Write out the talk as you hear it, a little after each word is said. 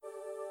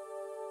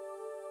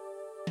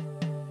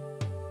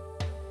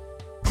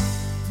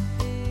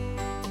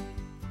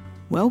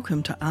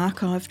Welcome to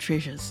Archive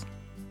Treasures.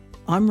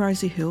 I'm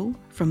Rosie Hill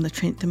from the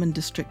Trentham and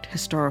District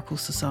Historical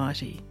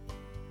Society.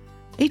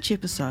 Each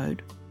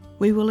episode,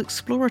 we will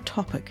explore a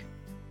topic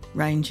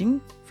ranging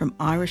from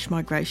Irish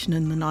migration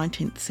in the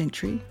 19th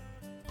century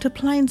to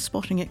plane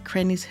spotting at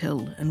Cranny's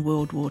Hill in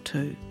World War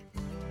II.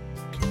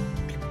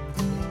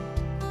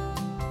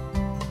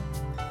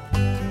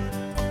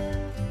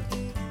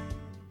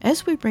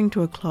 As we bring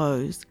to a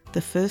close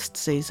the first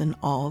season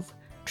of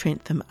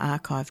Trentham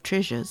Archive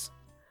Treasures,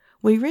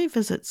 we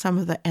revisit some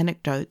of the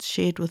anecdotes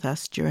shared with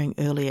us during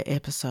earlier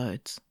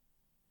episodes.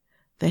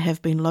 There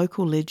have been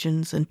local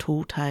legends and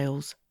tall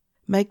tales,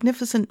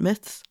 magnificent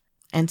myths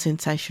and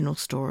sensational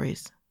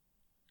stories.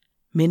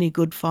 Many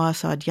good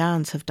fireside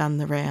yarns have done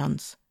the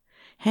rounds,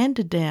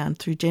 handed down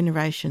through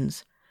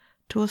generations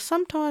to a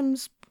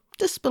sometimes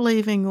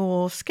disbelieving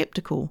or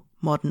sceptical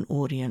modern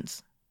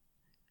audience.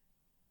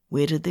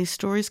 Where did these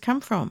stories come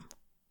from?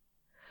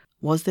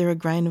 Was there a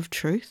grain of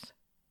truth,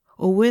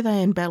 or were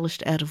they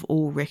embellished out of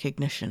all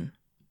recognition?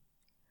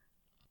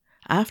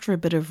 After a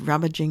bit of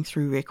rummaging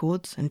through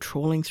records and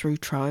trawling through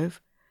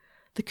trove,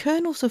 the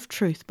kernels of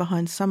truth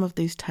behind some of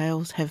these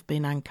tales have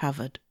been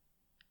uncovered.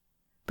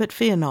 But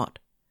fear not,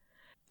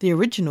 the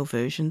original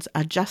versions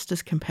are just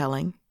as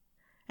compelling,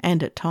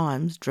 and at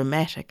times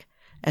dramatic,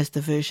 as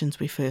the versions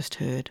we first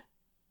heard.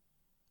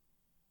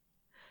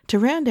 To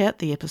round out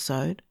the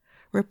episode,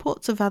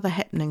 reports of other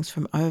happenings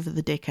from over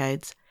the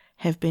decades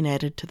have been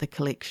added to the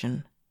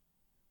collection.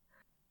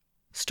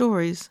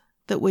 Stories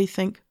that we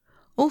think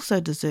also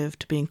deserve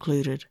to be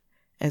included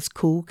as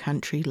cool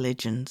country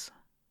legends.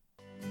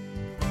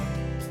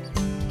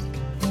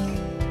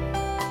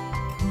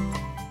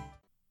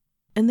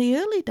 In the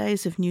early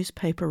days of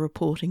newspaper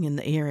reporting in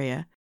the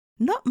area,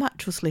 not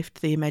much was left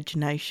to the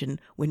imagination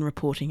when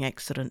reporting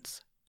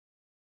accidents.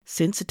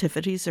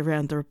 Sensitivities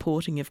around the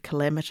reporting of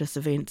calamitous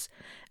events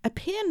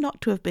appear not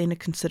to have been a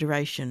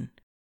consideration.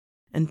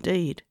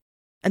 Indeed,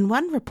 in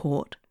one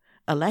report,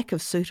 a lack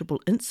of suitable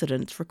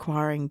incidents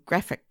requiring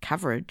graphic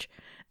coverage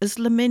is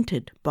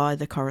lamented by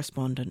the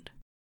correspondent.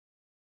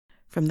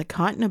 From the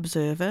Kyneton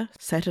Observer,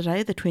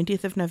 Saturday the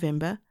 20th of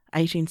November,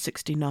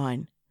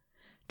 1869.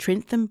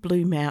 Trentham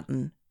Blue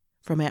Mountain,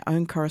 from our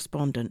own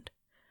correspondent.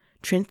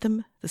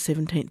 Trentham the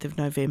 17th of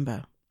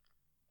November.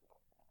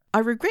 I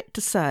regret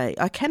to say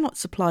I cannot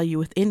supply you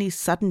with any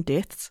sudden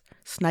deaths,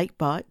 snake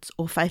bites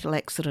or fatal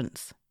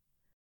accidents.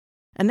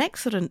 An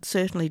accident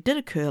certainly did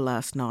occur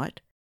last night,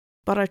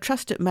 but I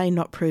trust it may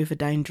not prove a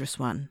dangerous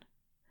one.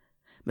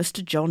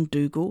 Mr. John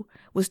Dougal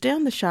was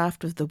down the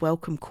shaft of the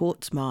Welcome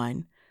Quartz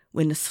mine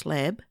when a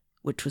slab,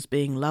 which was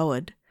being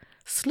lowered,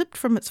 slipped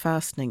from its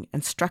fastening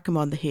and struck him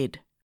on the head,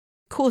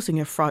 causing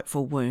a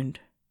frightful wound.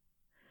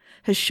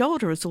 His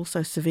shoulder is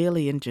also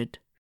severely injured,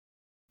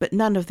 but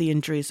none of the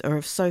injuries are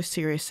of so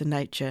serious a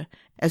nature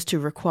as to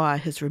require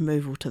his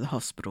removal to the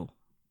hospital.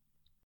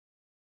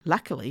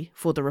 Luckily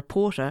for the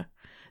reporter,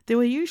 there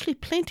were usually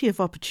plenty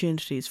of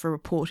opportunities for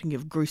reporting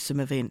of gruesome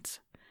events.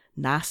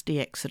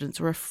 Nasty accidents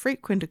were a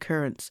frequent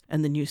occurrence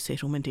in the new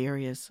settlement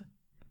areas.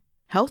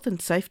 Health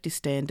and safety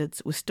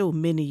standards were still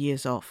many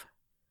years off.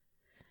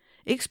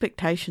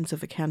 Expectations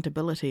of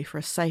accountability for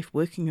a safe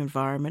working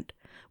environment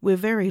were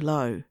very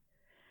low,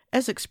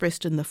 as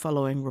expressed in the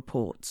following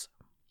reports.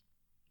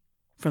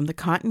 From the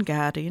Kyneton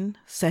Guardian,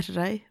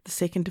 Saturday, the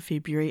 2nd of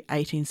February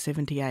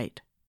 1878.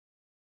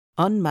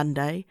 On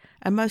Monday,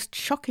 a most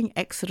shocking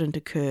accident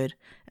occurred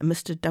at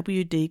Mr.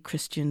 W. D.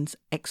 Christian's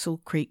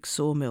Axel Creek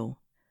sawmill,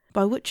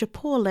 by which a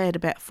poor lad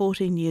about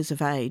 14 years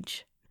of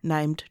age,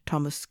 named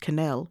Thomas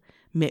Cannell,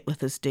 met with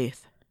his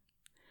death.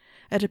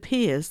 It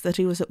appears that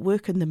he was at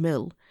work in the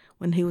mill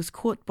when he was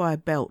caught by a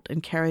belt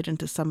and carried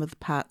into some of the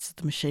parts of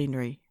the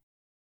machinery.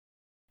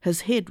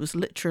 His head was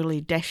literally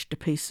dashed to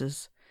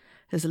pieces,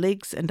 his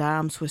legs and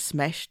arms were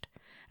smashed,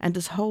 and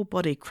his whole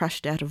body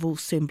crushed out of all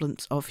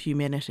semblance of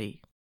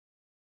humanity.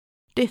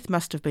 Death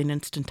must have been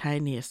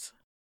instantaneous.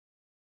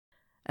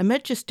 A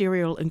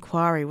magisterial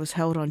inquiry was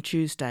held on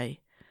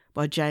Tuesday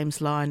by James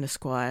Lyon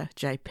Esquire,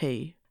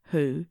 J.P.,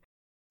 who,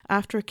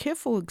 after a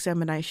careful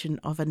examination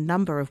of a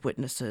number of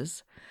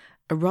witnesses,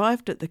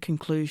 arrived at the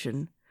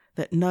conclusion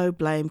that no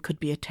blame could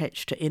be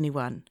attached to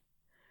anyone,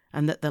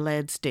 and that the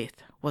lad's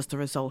death was the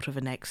result of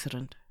an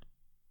accident.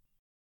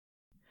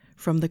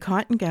 From the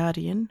Kyneton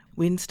Guardian,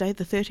 Wednesday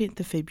the 13th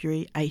of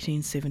February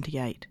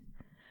 1878.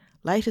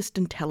 Latest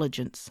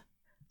intelligence,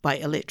 by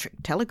electric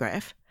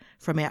telegraph,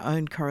 from our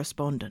own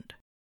correspondent.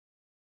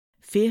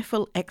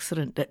 Fearful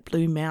accident at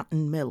Blue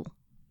Mountain Mill.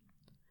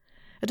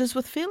 It is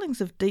with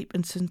feelings of deep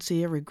and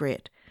sincere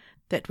regret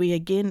that we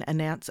again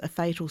announce a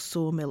fatal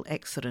sawmill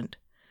accident,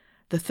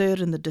 the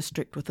third in the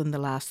district within the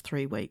last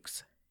 3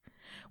 weeks,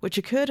 which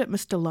occurred at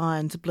Mr.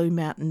 Lyon's Blue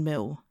Mountain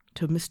Mill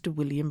to Mr.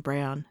 William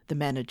Brown, the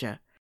manager,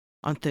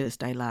 on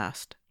Thursday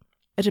last.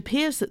 It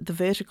appears that the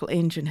vertical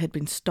engine had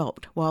been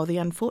stopped while the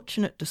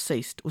unfortunate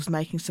deceased was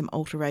making some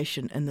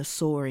alteration in the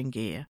sawing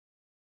gear.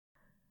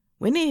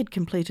 When he had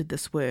completed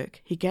this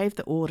work, he gave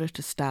the order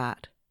to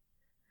start.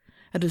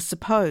 It is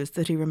supposed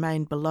that he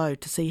remained below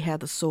to see how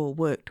the saw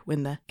worked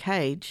when the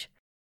cage,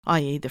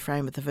 i.e. the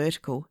frame of the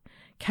vertical,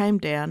 came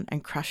down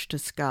and crushed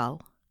his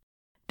skull.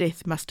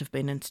 Death must have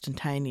been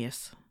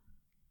instantaneous.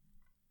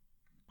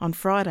 On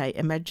Friday,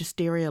 a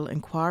magisterial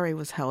inquiry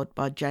was held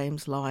by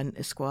James Lyon,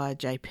 Esquire,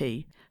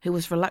 JP, who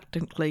was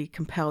reluctantly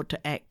compelled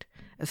to act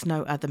as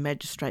no other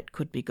magistrate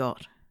could be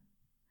got.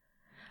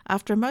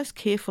 After a most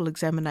careful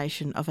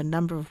examination of a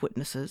number of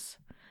witnesses,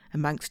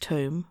 amongst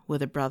whom were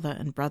the brother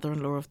and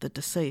brother-in-law of the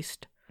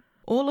deceased,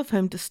 all of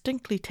whom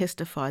distinctly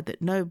testified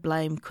that no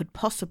blame could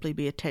possibly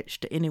be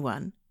attached to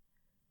anyone,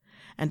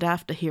 and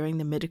after hearing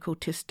the medical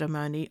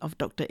testimony of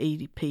Dr.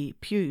 E.P.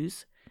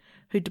 Pewes,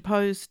 who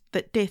deposed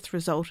that death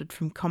resulted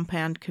from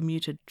compound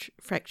commuted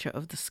fracture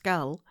of the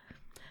skull,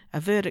 a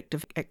verdict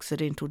of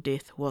accidental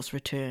death was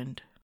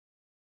returned.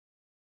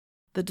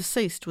 The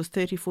deceased was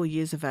 34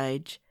 years of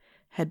age,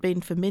 had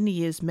been for many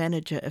years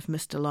manager of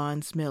Mr.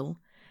 Lyon's mill,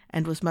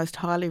 and was most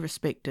highly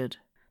respected,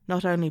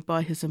 not only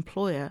by his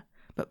employer,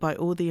 but by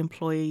all the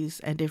employees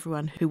and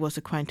everyone who was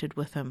acquainted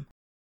with him.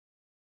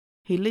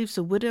 He leaves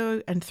a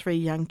widow and 3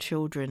 young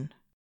children.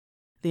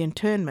 The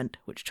interment,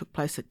 which took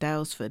place at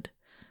Daylesford,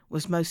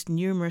 was most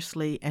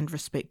numerously and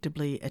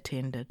respectably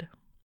attended.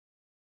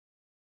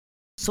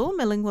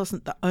 Sawmilling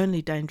wasn't the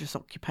only dangerous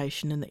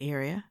occupation in the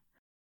area.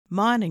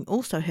 Mining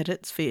also had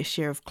its fair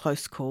share of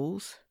close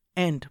calls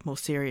and more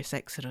serious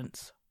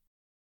accidents.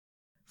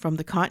 From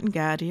the Kyneton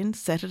Guardian,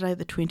 Saturday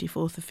the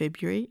 24th of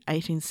February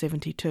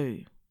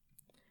 1872.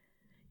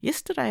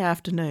 Yesterday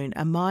afternoon,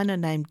 a miner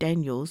named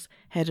Daniels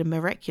had a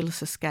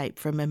miraculous escape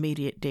from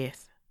immediate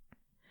death.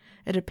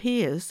 It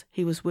appears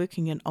he was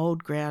working in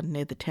old ground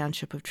near the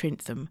township of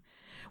Trentham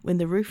when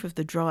the roof of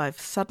the drive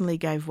suddenly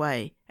gave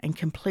way and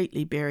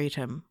completely buried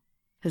him.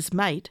 His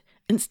mate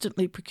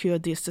instantly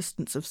procured the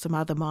assistance of some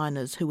other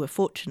miners who were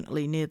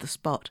fortunately near the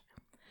spot,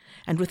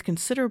 and with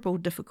considerable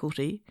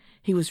difficulty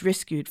he was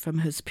rescued from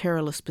his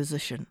perilous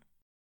position.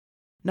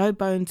 No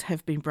bones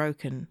have been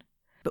broken,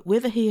 but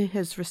whether he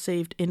has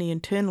received any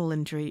internal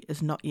injury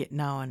is not yet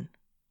known.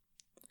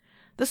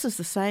 This is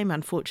the same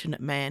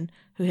unfortunate man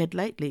who had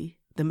lately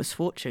the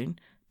misfortune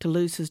to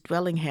lose his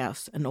dwelling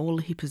house and all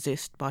he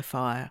possessed by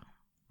fire.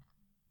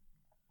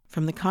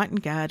 From the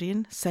Kyneton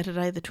Guardian,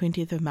 Saturday the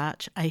 20th of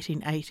March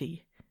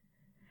 1880.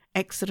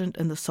 Accident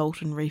in the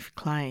Salton Reef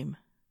claim.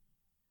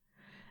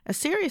 A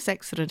serious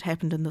accident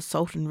happened in the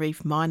Salton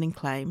Reef mining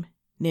claim,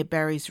 near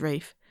Barry's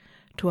Reef,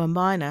 to a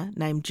miner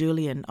named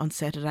Julian on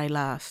Saturday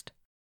last,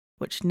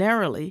 which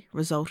narrowly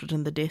resulted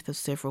in the death of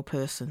several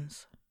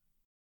persons.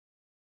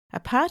 A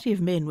party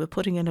of men were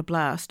putting in a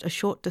blast a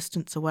short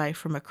distance away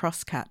from a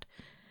crosscut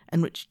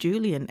in which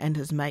Julian and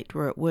his mate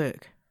were at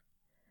work,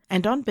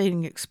 and on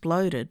being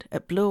exploded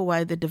it blew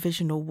away the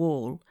divisional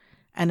wall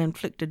and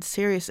inflicted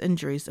serious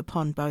injuries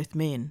upon both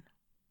men.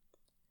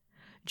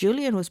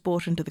 Julian was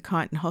brought into the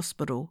Kyneton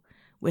Hospital,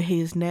 where he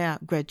is now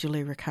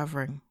gradually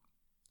recovering.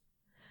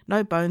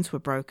 No bones were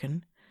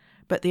broken,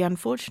 but the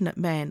unfortunate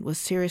man was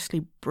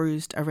seriously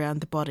bruised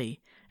around the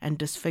body and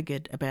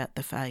disfigured about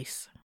the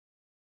face.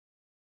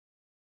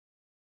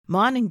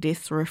 Mining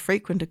deaths were a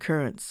frequent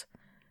occurrence.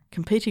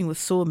 Competing with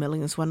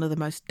sawmilling is one of the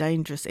most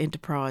dangerous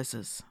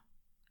enterprises.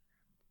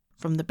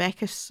 From the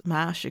Bacchus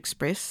Marsh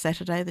Express,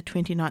 Saturday the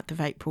 29th of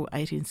April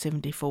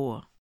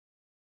 1874.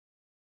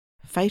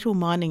 Fatal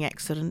mining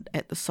accident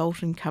at the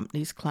Salton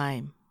Company's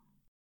claim.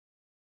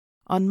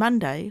 On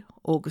Monday,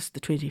 August the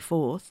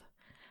 24th,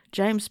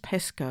 James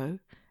Pascoe,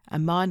 a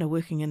miner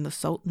working in the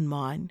Salton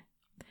mine,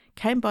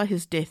 came by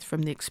his death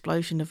from the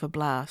explosion of a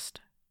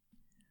blast.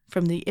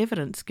 From the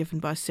evidence given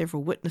by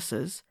several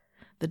witnesses,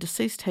 the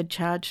deceased had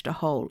charged a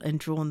hole and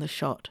drawn the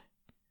shot.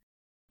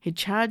 He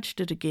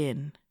charged it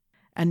again,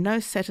 and no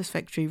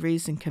satisfactory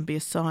reason can be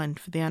assigned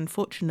for the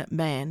unfortunate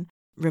man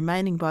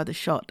remaining by the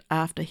shot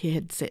after he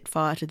had set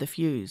fire to the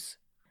fuse.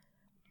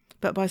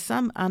 But by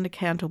some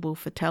unaccountable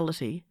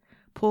fatality,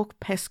 poor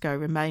Pascoe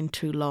remained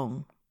too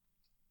long.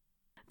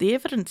 The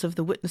evidence of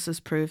the witnesses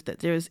proved that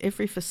there is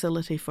every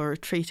facility for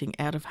retreating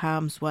out of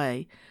harm's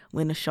way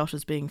when a shot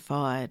is being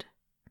fired.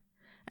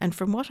 And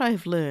from what I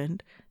have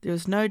learned, there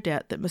is no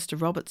doubt that Mr.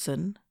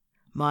 Robertson,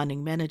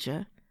 mining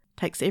manager,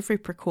 takes every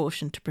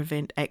precaution to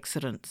prevent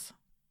accidents.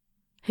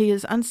 He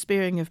is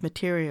unsparing of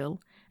material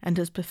and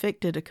has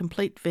perfected a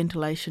complete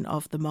ventilation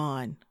of the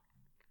mine.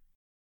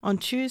 On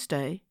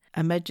Tuesday,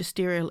 a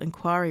magisterial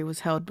inquiry was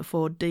held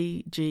before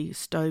D.G.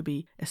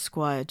 Stobie,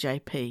 Esquire,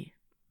 J.P.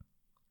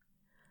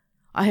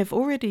 I have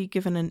already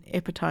given an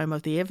epitome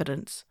of the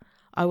evidence.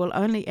 I will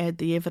only add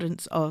the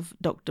evidence of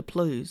Dr.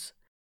 Plews,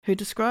 who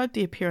described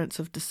the appearance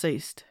of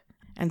deceased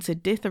and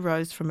said death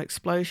arose from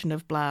explosion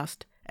of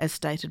blast as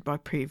stated by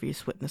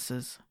previous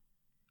witnesses.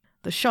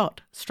 The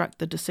shot struck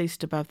the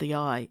deceased above the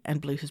eye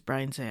and blew his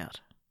brains out.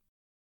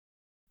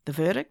 The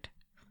verdict?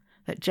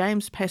 That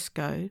James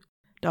Pascoe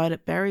died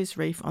at Barry's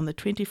Reef on the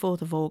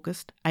 24th of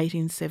August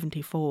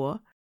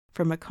 1874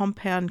 from a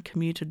compound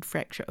commuted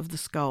fracture of the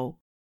skull,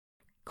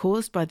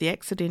 caused by the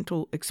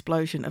accidental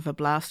explosion of a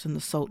blast in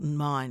the Salton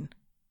mine.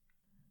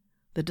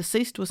 The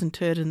deceased was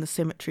interred in the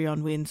cemetery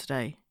on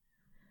Wednesday.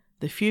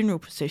 The funeral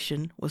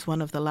procession was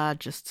one of the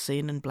largest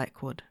seen in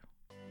Blackwood.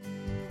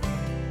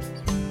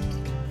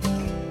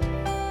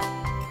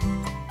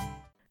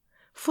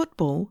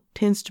 Football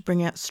tends to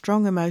bring out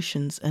strong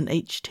emotions in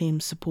each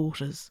team's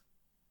supporters.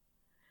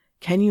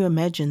 Can you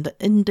imagine the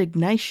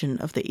indignation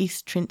of the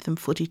East Trentham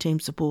footy team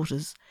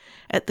supporters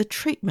at the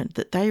treatment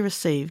that they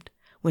received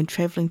when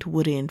travelling to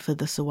Woodend for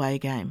this away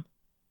game?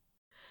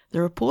 The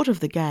report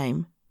of the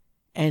game,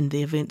 and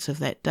the events of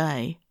that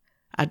day,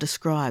 are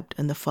described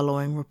in the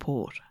following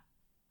report.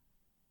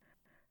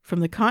 From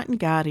the Kyneton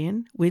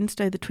Guardian,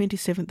 Wednesday the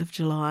 27th of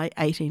July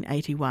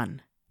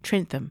 1881,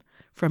 Trentham,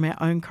 from our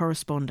own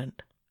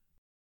correspondent.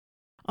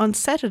 On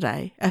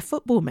Saturday, a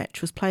football match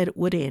was played at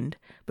Woodend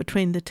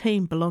between the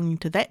team belonging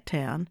to that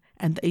town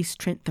and the East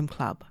Trentham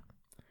Club.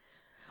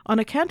 On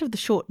account of the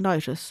short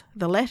notice,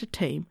 the latter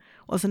team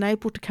was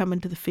unable to come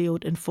into the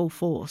field in full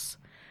force,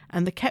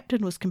 and the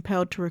captain was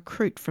compelled to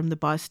recruit from the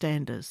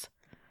bystanders,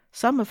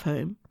 some of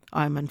whom,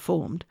 I am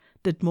informed,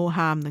 did more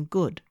harm than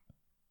good.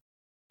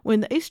 When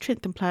the East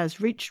Trentham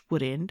players reached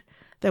Woodend,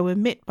 they were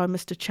met by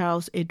Mr.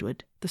 Charles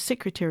Edward, the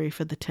secretary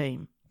for the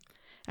team,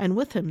 and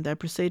with him they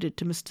proceeded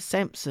to Mr.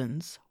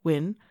 Sampson's,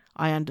 when,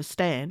 I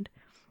understand,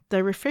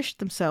 they refreshed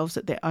themselves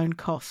at their own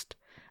cost,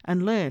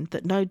 and learned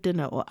that no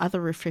dinner or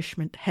other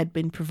refreshment had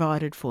been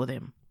provided for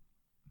them.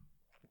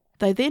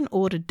 They then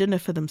ordered dinner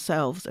for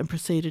themselves and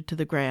proceeded to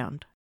the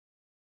ground.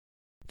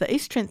 The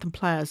East Trentham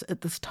players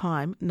at this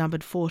time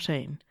numbered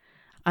 14,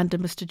 under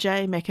Mr.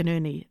 J.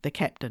 McInerney, the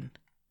captain.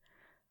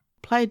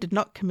 Play did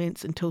not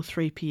commence until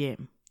 3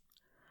 p.m.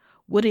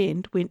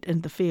 Woodend went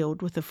in the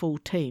field with a full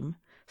team,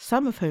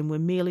 some of whom were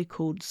merely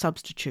called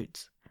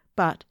substitutes,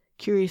 but,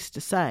 curious to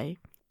say,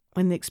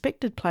 when the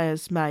expected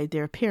players made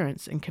their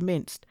appearance and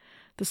commenced,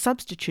 the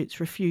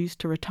substitutes refused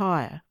to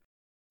retire,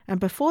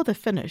 and before the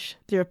finish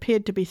there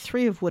appeared to be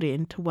 3 of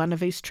Woodend to 1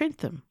 of East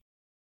Trentham.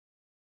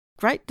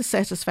 Great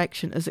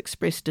dissatisfaction is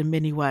expressed in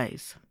many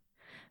ways.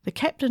 The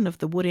captain of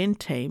the Woodend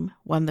team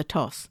won the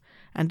toss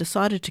and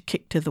decided to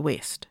kick to the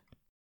west.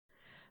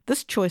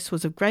 This choice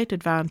was of great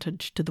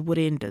advantage to the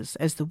Woodenders,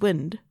 as the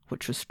wind,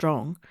 which was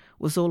strong,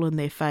 was all in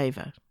their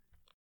favour.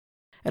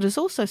 It is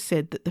also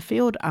said that the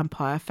field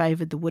umpire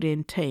favoured the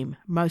Woodend team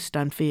most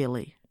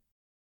unfairly.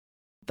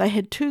 They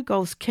had 2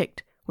 goals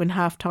kicked when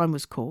half-time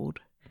was called,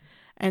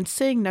 and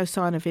seeing no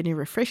sign of any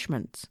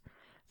refreshments,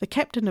 the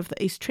captain of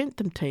the East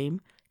Trentham team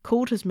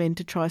called his men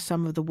to try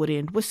some of the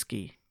Woodend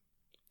whisky,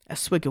 a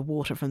swig of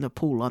water from the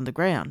pool on the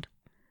ground.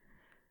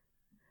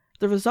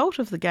 The result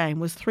of the game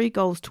was 3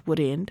 goals to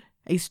Woodend,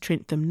 East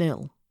Trentham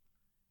 0.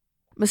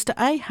 Mr.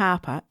 A.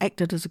 Harper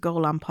acted as a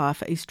goal umpire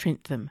for East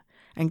Trentham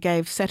and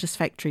gave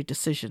satisfactory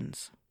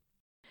decisions.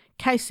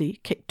 Casey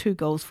kicked 2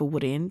 goals for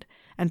Woodend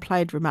and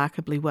played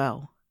remarkably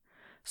well.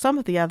 Some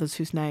of the others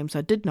whose names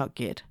I did not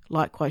get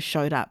likewise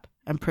showed up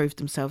and proved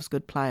themselves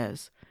good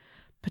players,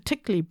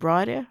 particularly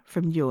Bryder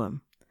from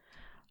Newham.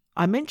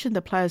 I mentioned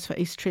the players for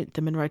East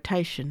Trentham in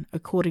rotation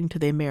according to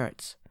their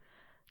merits: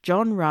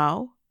 John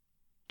Rowell,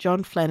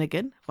 John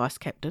Flanagan,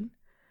 vice-captain,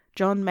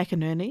 John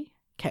McInerney,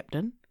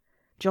 captain,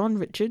 John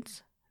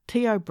Richards,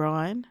 T.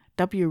 O'Brien,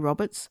 W.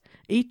 Roberts,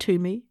 E.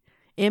 Toomey,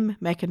 M.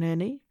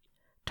 McInerney,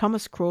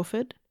 Thomas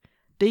Crawford,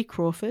 D.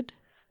 Crawford,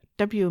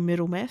 W.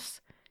 Middlemass,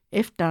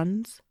 F.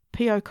 Duns,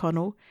 P.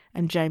 O'Connell,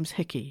 and James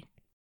Hickey.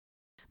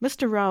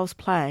 Mr. Rowell's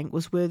playing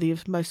was worthy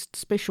of most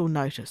special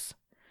notice.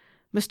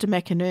 Mr.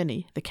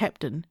 McInerney, the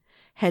captain,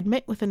 had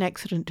met with an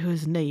accident to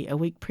his knee a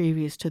week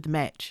previous to the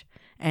match,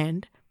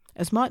 and,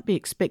 as might be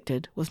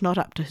expected, was not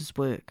up to his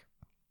work.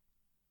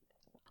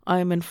 I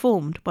am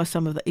informed by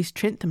some of the East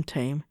Trentham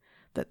team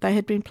that they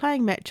had been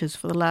playing matches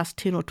for the last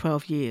 10 or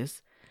 12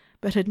 years,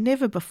 but had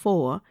never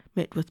before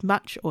met with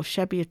much or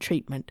shabbier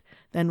treatment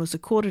than was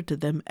accorded to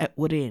them at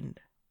Woodend.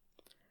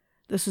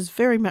 This is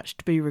very much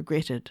to be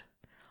regretted.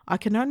 I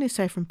can only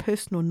say from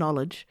personal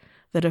knowledge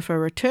that if a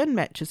return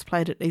match is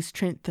played at East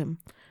Trentham,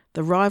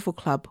 the rival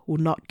club will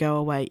not go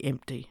away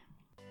empty.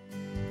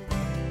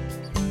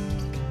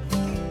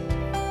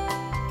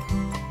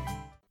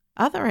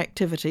 Other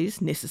activities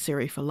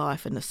necessary for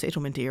life in a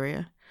settlement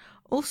area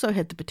also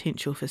had the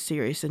potential for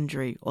serious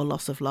injury or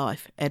loss of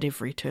life at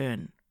every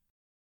turn.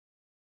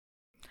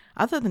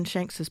 Other than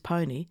Shanks's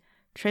pony,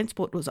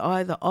 transport was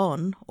either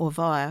on or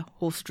via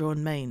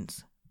horse-drawn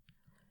means.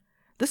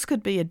 This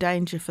could be a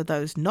danger for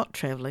those not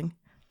travelling,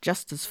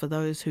 just as for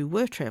those who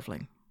were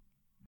travelling.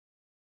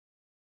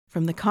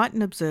 From the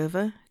Kyneton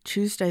Observer,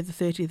 Tuesday the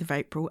 30th of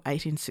April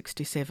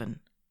 1867.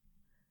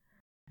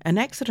 An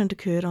accident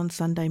occurred on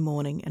Sunday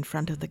morning in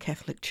front of the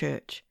Catholic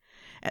Church,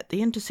 at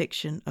the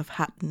intersection of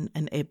Hutton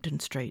and Ebden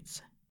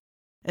Streets.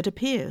 It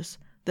appears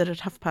that at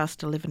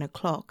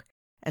 11:30,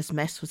 as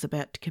Mass was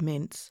about to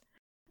commence,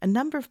 a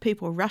number of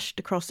people rushed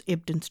across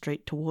Ebden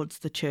Street towards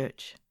the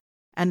church,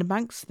 and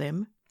amongst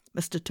them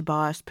Mr.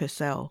 Tobias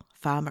Purcell,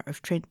 farmer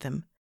of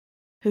Trentham,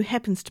 who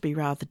happens to be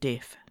rather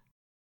deaf.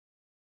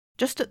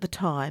 Just at the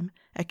time,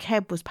 a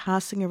cab was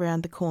passing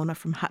around the corner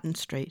from Hutton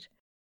Street,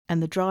 and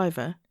the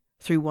driver,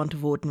 through want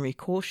of ordinary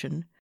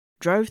caution,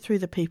 drove through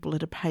the people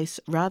at a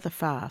pace rather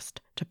fast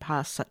to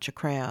pass such a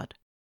crowd.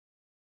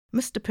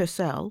 Mr.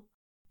 Purcell,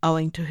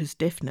 owing to his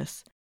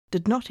deafness,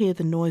 did not hear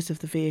the noise of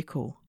the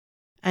vehicle,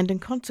 and in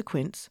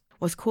consequence,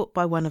 was caught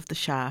by one of the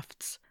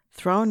shafts,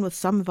 thrown with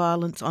some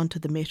violence onto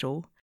the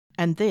metal,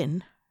 and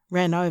then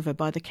ran over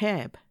by the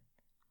cab.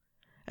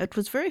 It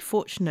was very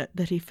fortunate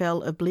that he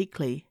fell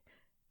obliquely,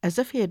 as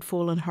if he had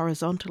fallen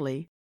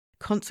horizontally,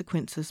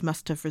 consequences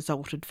must have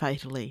resulted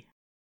fatally.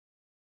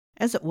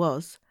 As it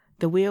was,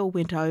 the wheel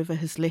went over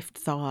his left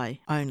thigh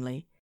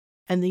only,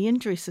 and the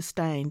injury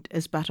sustained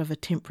is but of a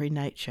temporary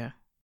nature.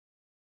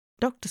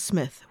 Dr.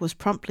 Smith was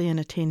promptly in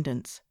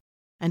attendance,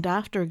 and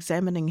after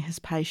examining his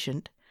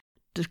patient,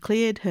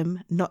 declared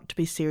him not to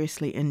be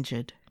seriously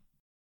injured.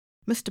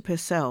 Mr.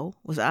 Purcell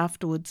was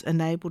afterwards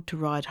enabled to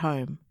ride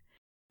home,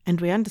 and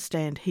we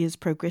understand he is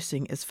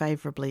progressing as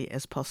favourably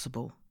as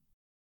possible.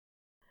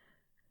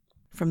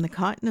 From the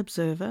Kyneton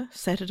Observer,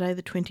 Saturday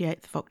the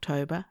 28th of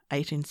October,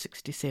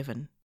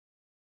 1867.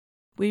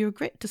 We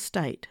regret to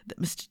state that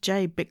Mr.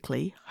 J.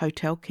 Bickley,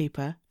 hotel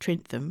keeper,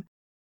 Trentham,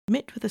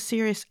 met with a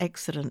serious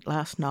accident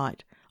last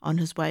night on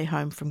his way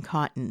home from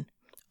Kyneton,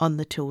 on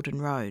the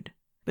Tilden Road,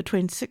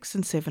 between 6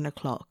 and 7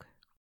 o'clock.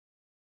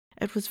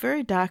 It was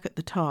very dark at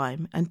the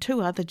time, and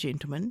two other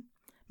gentlemen,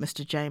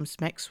 Mr. James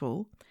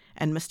Maxwell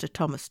and Mr.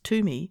 Thomas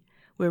Toomey,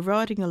 were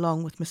riding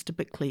along with Mr.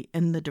 Bickley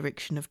in the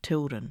direction of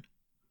Tilden.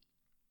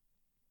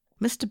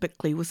 Mr.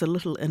 Bickley was a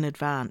little in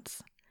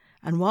advance,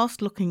 and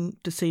whilst looking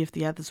to see if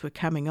the others were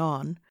coming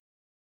on,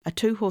 a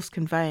two-horse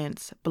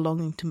conveyance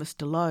belonging to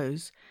Mr.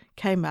 Lowes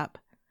came up,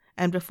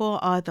 and before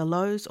either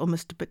Lowes or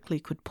Mr. Bickley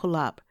could pull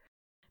up,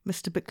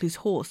 Mr. Bickley's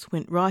horse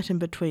went right in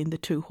between the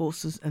two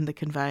horses in the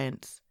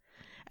conveyance,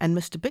 and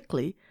Mr.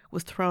 Bickley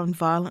was thrown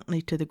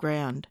violently to the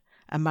ground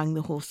among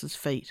the horse's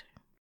feet.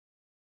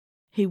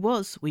 He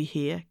was, we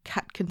hear,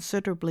 cut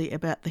considerably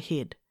about the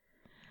head,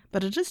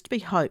 but it is to be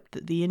hoped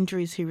that the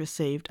injuries he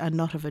received are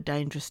not of a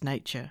dangerous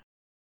nature.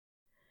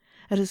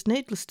 It is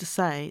needless to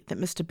say that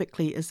Mr.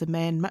 Bickley is a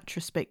man much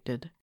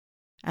respected,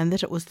 and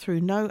that it was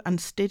through no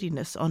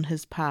unsteadiness on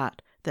his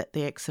part that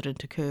the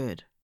accident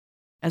occurred,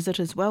 as it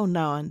is well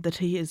known that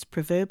he is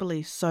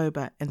proverbially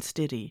sober and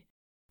steady,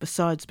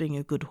 besides being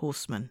a good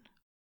horseman.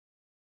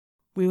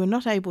 We were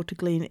not able to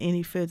glean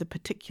any further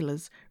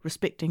particulars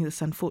respecting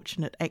this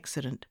unfortunate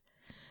accident,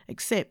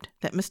 except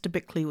that Mr.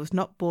 Bickley was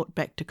not brought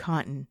back to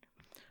Kyneton,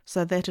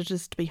 so that it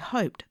is to be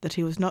hoped that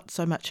he was not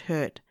so much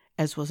hurt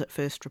as was at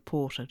first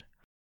reported.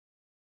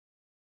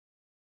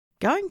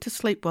 Going to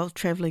sleep while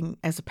travelling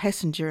as a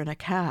passenger in a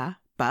car,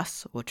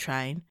 bus or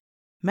train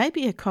may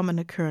be a common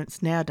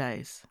occurrence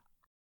nowadays.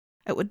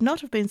 It would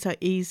not have been so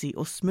easy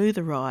or smooth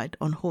a ride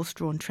on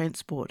horse-drawn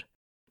transport,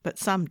 but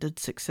some did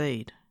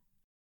succeed.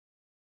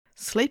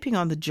 Sleeping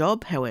on the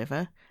job,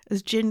 however,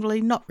 is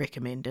generally not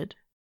recommended,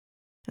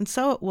 and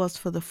so it was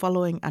for the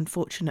following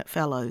unfortunate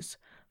fellows,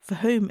 for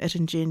whom it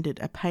engendered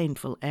a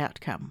painful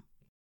outcome.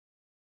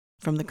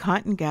 From the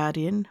Kyneton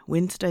Guardian,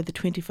 Wednesday the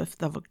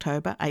 25th of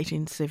October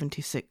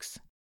 1876.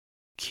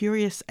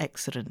 Curious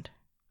accident.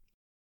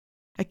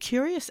 A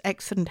curious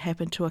accident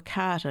happened to a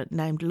carter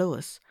named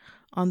Lewis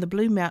on the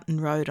Blue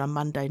Mountain Road on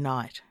Monday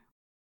night.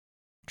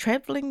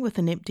 Travelling with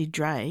an empty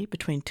dray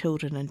between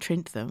Tilden and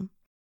Trentham,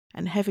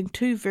 and having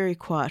two very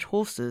quiet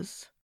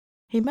horses,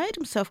 he made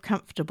himself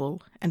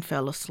comfortable and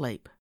fell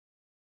asleep.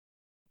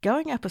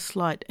 Going up a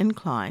slight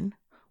incline,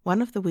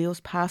 one of the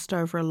wheels passed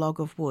over a log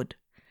of wood,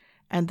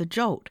 and the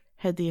jolt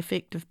had the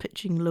effect of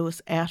pitching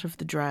Lewis out of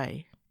the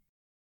dray.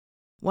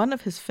 One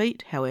of his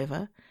feet,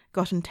 however,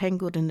 got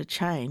entangled in a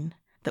chain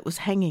that was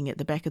hanging at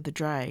the back of the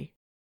dray,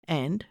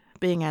 and,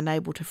 being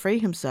unable to free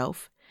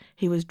himself,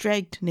 he was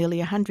dragged nearly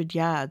 100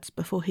 yards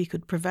before he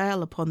could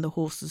prevail upon the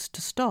horses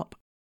to stop.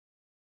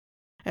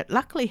 It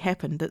luckily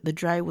happened that the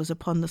dray was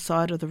upon the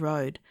side of the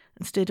road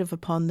instead of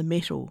upon the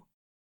metal,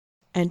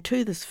 and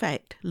to this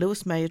fact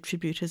Lewis may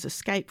attribute his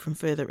escape from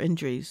further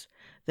injuries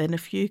than a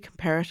few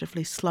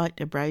comparatively slight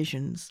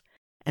abrasions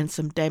and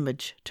some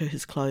damage to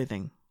his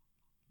clothing.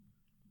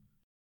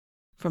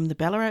 From the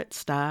Ballarat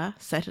Star,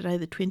 Saturday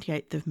the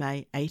 28th of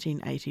May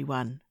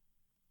 1881.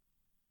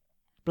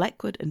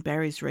 Blackwood and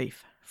Barry's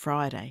Reef,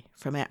 Friday,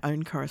 from our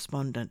own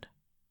correspondent.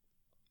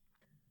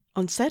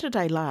 On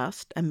Saturday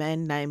last, a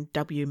man named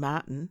W.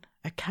 Martin,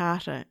 a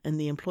carter in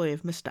the employ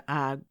of Mr.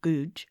 R.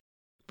 Googe,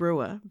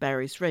 brewer,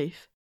 Barry's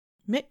Reef,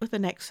 met with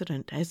an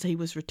accident as he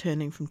was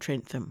returning from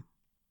Trentham.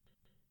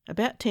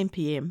 About 10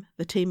 p.m,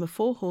 the team of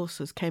 4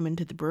 horses came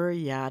into the brewery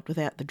yard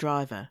without the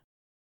driver.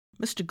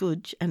 Mr.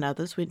 Googe and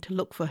others went to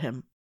look for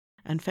him,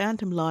 and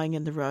found him lying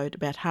in the road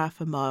about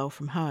half a mile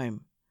from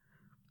home.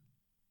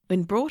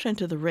 When brought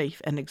into the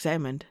reef and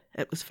examined,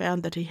 it was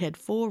found that he had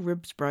 4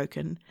 ribs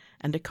broken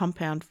and a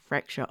compound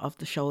fracture of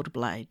the shoulder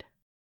blade,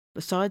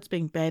 besides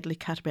being badly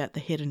cut about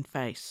the head and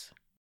face.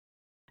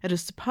 It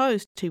is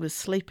supposed he was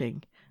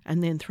sleeping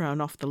and then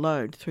thrown off the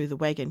load through the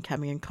wagon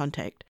coming in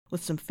contact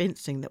with some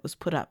fencing that was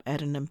put up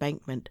at an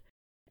embankment,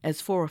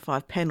 as 4 or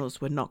 5 panels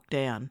were knocked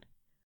down.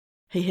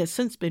 He has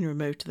since been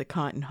removed to the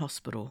Kyneton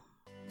Hospital.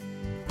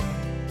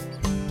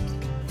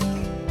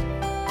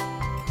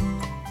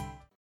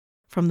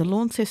 From the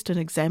Launceston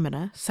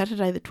Examiner,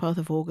 Saturday the 12th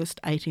of August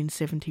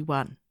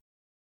 1871.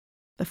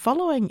 The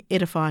following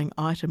edifying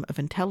item of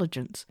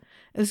intelligence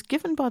is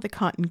given by the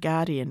Kyneton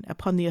Guardian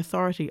upon the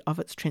authority of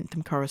its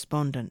Trentham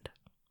correspondent.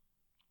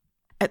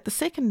 At the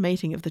second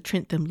meeting of the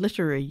Trentham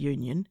Literary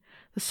Union,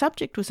 the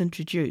subject was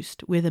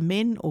introduced whether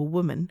men or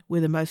women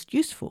were the most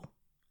useful.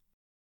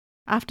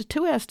 After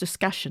 2 hours'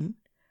 discussion,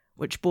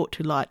 which brought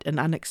to light an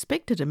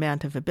unexpected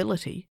amount of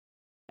ability,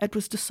 it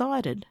was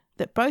decided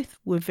that both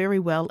were very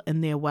well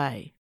in their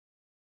way,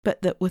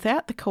 but that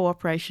without the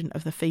cooperation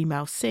of the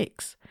female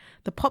sex,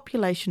 the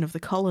population of the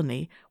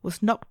colony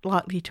was not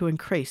likely to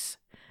increase,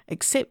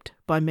 except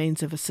by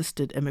means of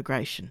assisted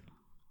immigration.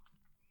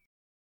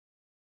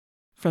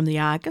 From the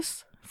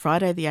Argus,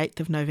 Friday the 8th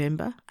of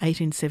November,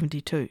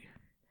 1872.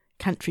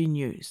 Country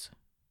News.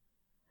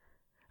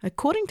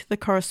 According to the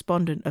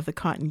correspondent of the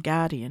Kyneton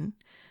Guardian,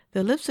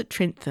 there lives at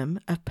Trentham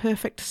a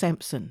perfect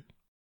Samson.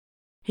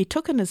 He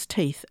took in his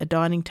teeth a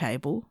dining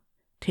table,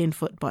 10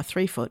 foot by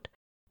 3 foot,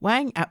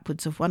 weighing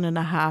upwards of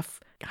 1.5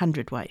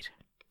 hundredweight,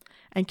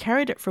 and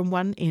carried it from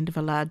one end of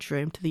a large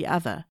room to the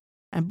other,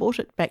 and brought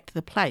it back to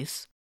the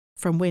place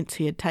from whence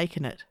he had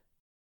taken it.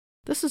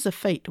 This is a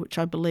feat which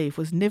I believe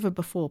was never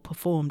before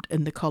performed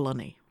in the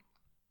colony.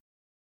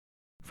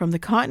 From the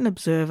Kyneton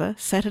Observer,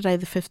 Saturday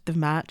the 5th of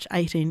March,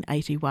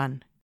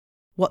 1881.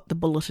 What the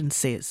Bulletin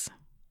says.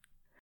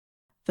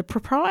 The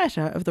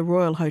proprietor of the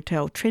Royal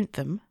Hotel,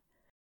 Trentham,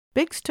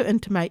 begs to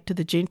intimate to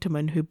the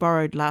gentleman who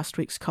borrowed last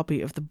week's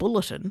copy of the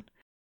Bulletin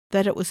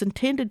that it was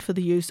intended for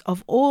the use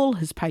of all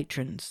his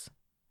patrons,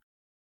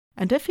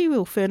 and if he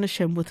will furnish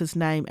him with his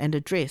name and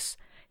address,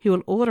 he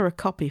will order a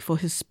copy for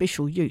his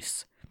special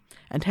use,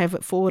 and have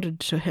it forwarded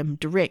to him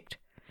direct,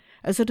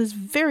 as it is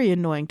very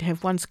annoying to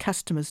have one's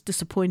customers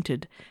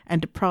disappointed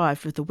and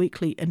deprived of the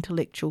weekly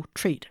intellectual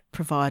treat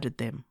provided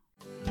them.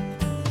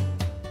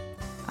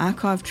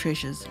 Archive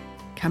treasures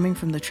coming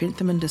from the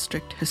Trentham and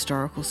District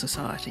Historical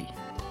Society.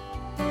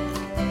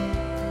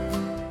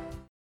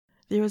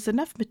 There is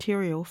enough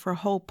material for a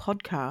whole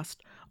podcast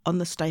on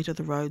the state of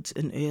the roads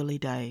in early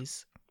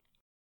days.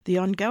 The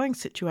ongoing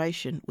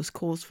situation was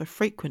cause for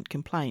frequent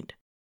complaint.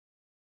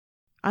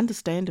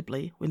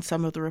 Understandably, when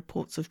some of the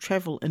reports of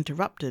travel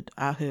interrupted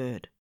are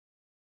heard.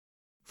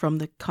 From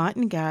the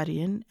Kyneton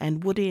Guardian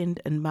and Woodend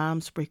and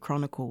Malmesbury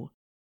Chronicle,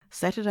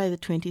 Saturday the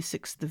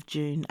 26th of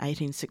June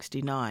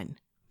 1869,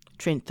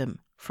 Trentham,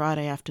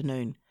 Friday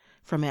afternoon,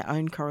 from our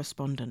own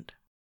correspondent.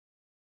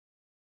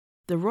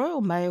 The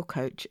Royal Mail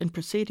coach in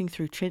proceeding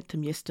through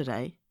Trentham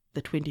yesterday,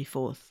 the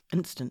 24th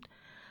instant,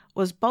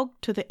 was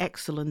bogged to the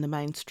axle in the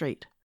main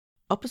street,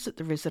 opposite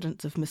the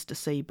residence of Mr.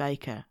 C.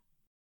 Baker.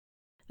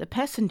 The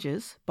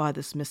passengers, by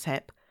this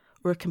mishap,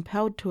 were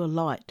compelled to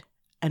alight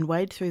and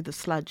wade through the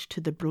sludge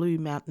to the Blue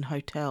Mountain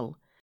Hotel,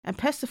 and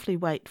passively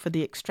wait for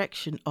the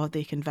extraction of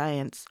their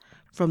conveyance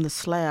from the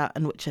slough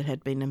in which it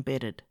had been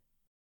embedded.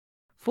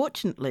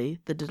 Fortunately,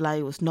 the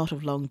delay was not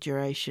of long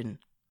duration,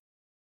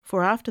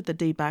 for after the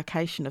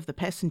debarkation of the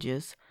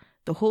passengers,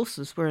 the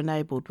horses were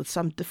enabled with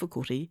some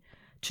difficulty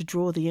to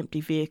draw the empty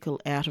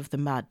vehicle out of the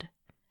mud,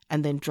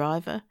 and then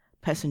driver,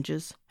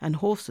 passengers, and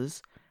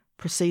horses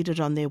proceeded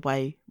on their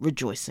way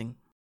rejoicing.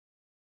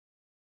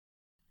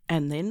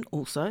 And then,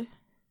 also,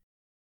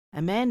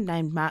 a man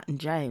named Martin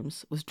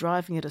James was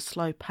driving at a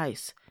slow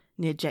pace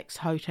near Jack's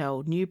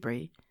Hotel,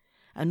 Newbury,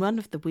 and one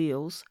of the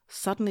wheels,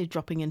 suddenly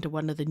dropping into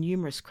one of the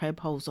numerous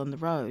crab holes on the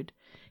road,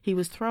 he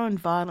was thrown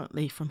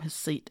violently from his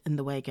seat in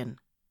the wagon.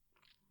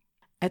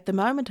 At the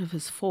moment of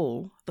his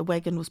fall, the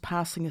wagon was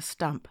passing a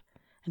stump,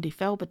 and he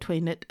fell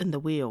between it and the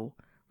wheel,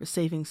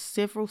 receiving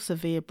several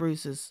severe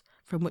bruises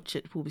from which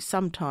it will be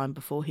some time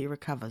before he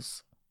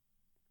recovers.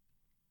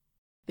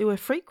 There were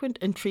frequent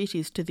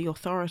entreaties to the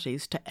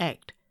authorities to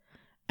act,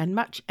 and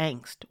much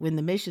angst when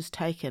the measures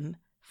taken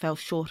fell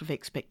short of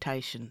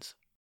expectations.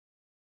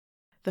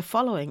 The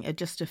following are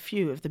just a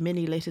few of the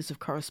many letters of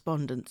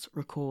correspondence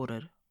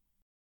recorded.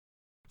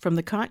 From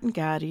the Kyneton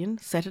Guardian,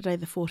 Saturday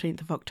the 14th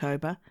of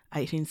October,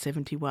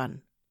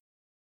 1871.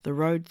 The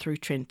Road Through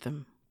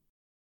Trentham.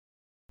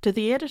 To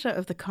the Editor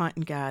of the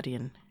Kyneton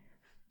Guardian.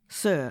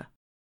 Sir,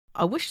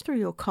 I wish through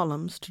your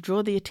columns to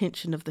draw the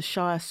attention of the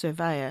Shire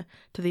Surveyor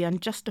to the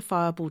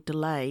unjustifiable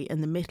delay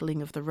in the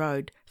metalling of the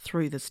road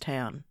through this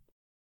town.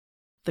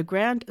 The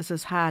ground is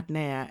as hard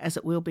now as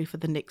it will be for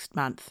the next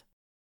month,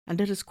 and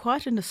it is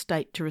quite in a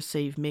state to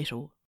receive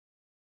metal.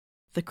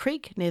 The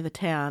creek near the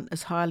town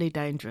is highly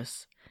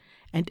dangerous,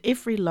 and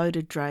every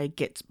loaded dray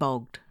gets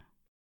bogged.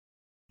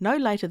 No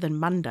later than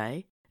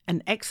Monday,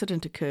 an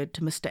accident occurred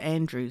to Mr.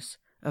 Andrews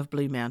of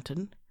Blue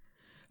Mountain,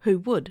 who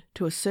would,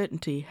 to a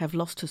certainty, have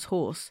lost his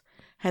horse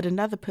had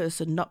another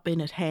person not been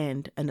at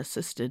hand and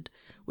assisted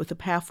with a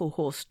powerful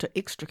horse to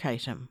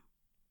extricate him.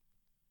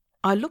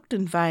 I looked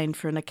in vain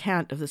for an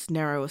account of this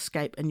narrow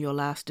escape in your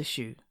last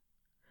issue.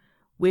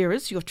 Where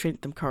is your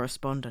Trentham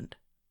correspondent?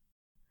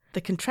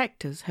 The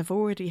contractors have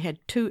already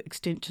had 2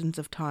 extensions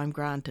of time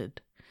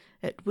granted.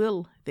 It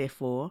will,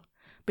 therefore,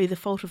 be the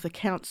fault of the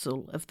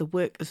council if the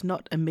work is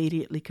not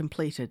immediately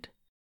completed.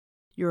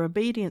 Your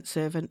obedient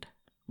servant,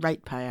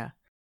 Ratepayer,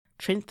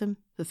 Trentham,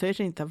 the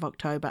 13th of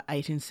October,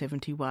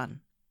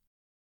 1871.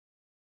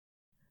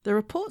 The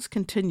reports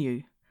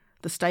continue.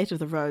 The state of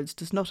the roads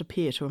does not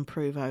appear to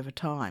improve over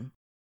time.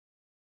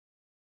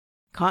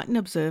 Kyneton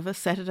Observer,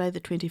 Saturday the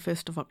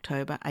 21st of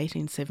October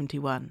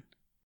 1871.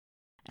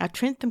 Our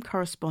Trentham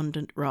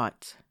correspondent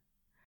writes,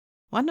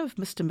 "One of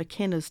Mr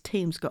McKenna's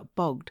teams got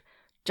bogged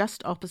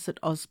just opposite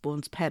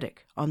Osborne's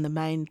paddock on the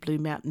main Blue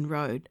Mountain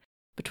Road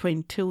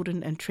between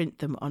Tilden and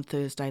Trentham on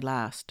Thursday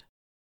last.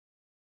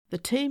 The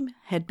team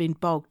had been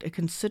bogged a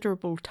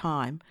considerable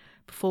time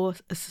before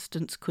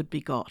assistance could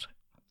be got.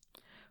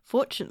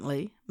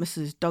 Fortunately,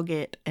 Mrs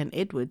Doggett and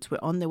Edwards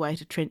were on their way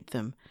to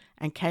Trentham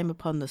and came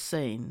upon the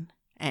scene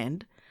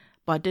and,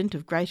 by dint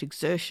of great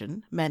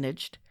exertion,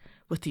 managed,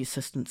 with the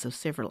assistance of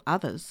several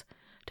others,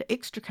 to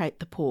extricate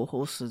the poor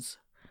horses,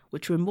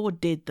 which were more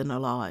dead than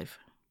alive.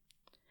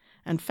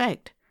 In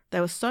fact, they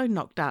were so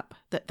knocked up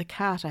that the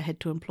carter had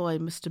to employ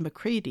Mr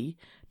Macready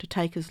to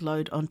take his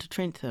load on to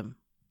Trentham.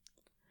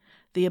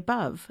 The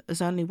above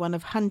is only one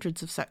of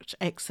hundreds of such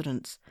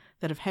accidents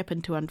that have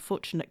happened to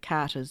unfortunate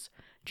carters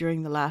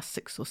during the last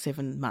 6 or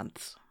 7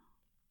 months."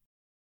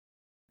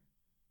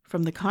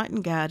 From the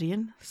Kyneton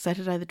Guardian,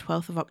 Saturday the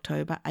 12th of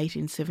October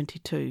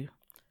 1872.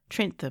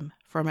 Trentham,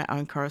 from our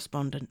own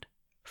correspondent.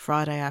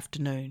 Friday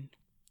afternoon.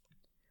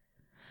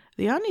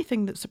 The only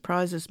thing that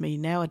surprises me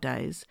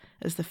nowadays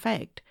is the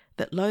fact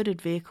that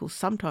loaded vehicles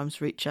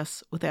sometimes reach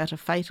us without a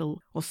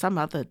fatal or some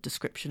other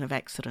description of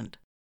accident.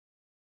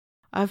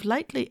 I have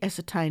lately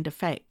ascertained a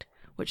fact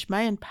which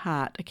may in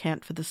part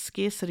account for the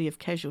scarcity of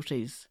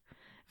casualties,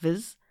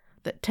 viz.,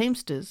 that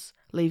teamsters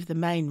leave the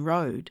main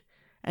road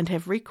and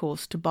have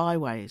recourse to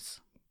byways.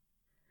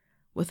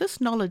 With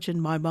this knowledge in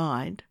my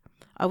mind,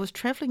 I was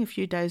travelling a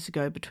few days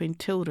ago between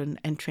Tilden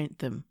and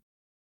Trentham,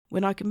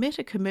 when I met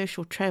a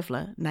commercial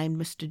traveller named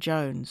Mr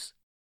Jones,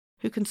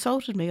 who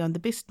consulted me on the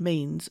best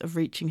means of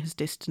reaching his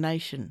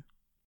destination.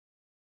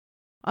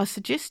 I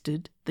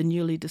suggested the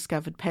newly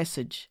discovered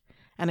passage,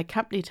 and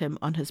accompanied him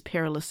on his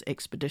perilous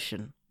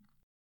expedition.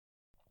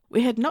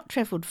 We had not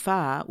travelled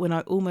far when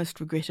I almost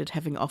regretted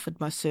having offered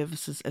my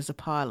services as a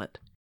pilot,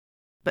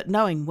 but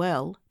knowing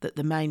well that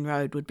the main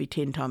road would be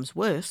 10 times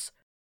worse,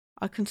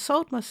 I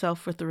consoled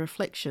myself with the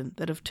reflection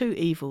that of 2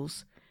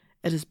 evils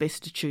it is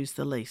best to choose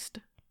the least.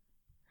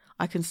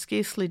 I can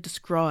scarcely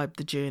describe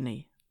the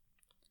journey.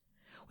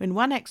 When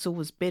one axle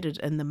was bedded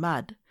in the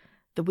mud,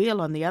 the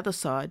wheel on the other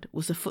side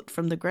was a foot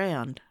from the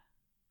ground.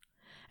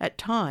 At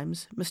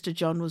times, Mr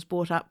John was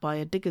brought up by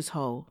a digger's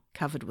hole,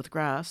 covered with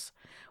grass,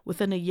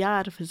 within a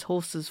yard of his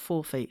horse's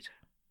forefeet.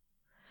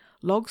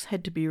 Logs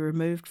had to be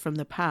removed from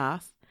the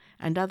path,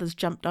 and others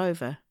jumped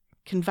over,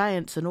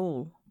 conveyance and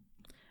all.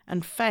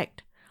 In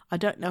fact, I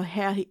don't know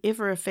how he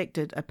ever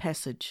effected a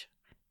passage.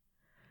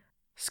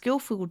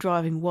 Skilful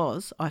driving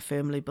was, I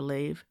firmly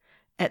believe,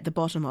 at the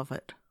bottom of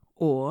it,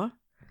 or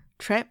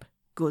trap,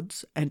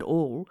 goods and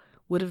all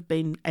would have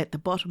been at the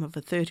bottom of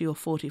a 30 or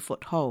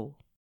 40-foot hole.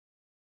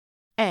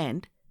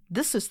 And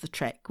this is the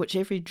track which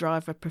every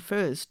driver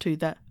prefers to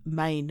the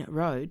main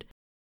road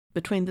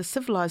between the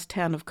civilised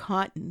town of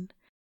Kyneton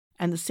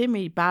and the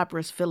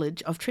semi-barbarous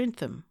village of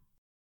Trentham.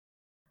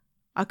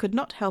 I could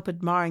not help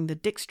admiring the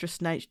dexterous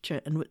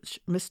nature in which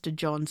Mr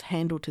Johns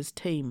handled his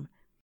team,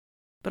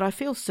 but I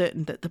feel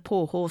certain that the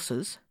poor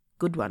horses,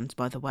 good ones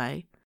by the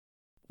way,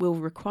 will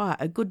require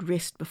a good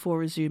rest before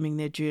resuming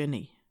their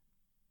journey.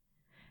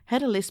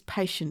 Had a less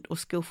patient or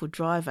skilful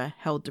driver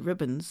held the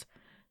ribbons,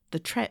 the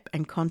trap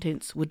and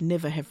contents would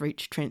never have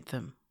reached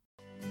Trentham.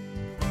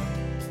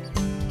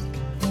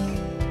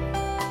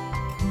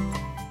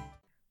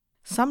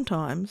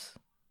 Sometimes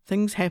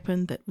things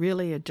happen that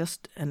really are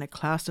just in a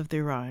class of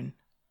their own.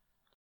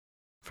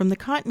 From the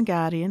Kyneton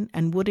Guardian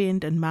and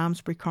Woodend and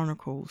Malmesbury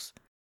Chronicles,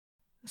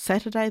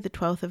 Saturday the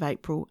 12th of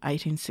April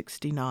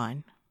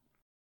 1869.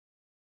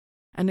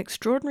 An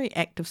extraordinary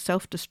act of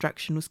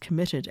self-destruction was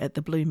committed at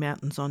the Blue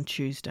Mountains on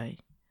Tuesday.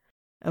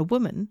 A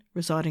woman,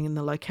 residing in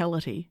the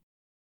locality,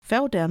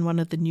 fell down one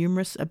of the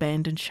numerous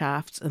abandoned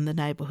shafts in the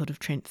neighbourhood of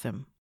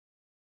Trentham.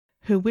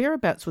 Her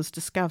whereabouts was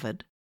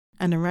discovered,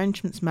 and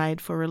arrangements made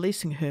for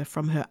releasing her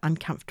from her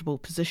uncomfortable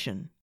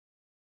position.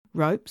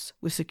 Ropes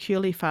were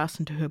securely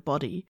fastened to her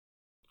body,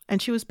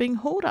 and she was being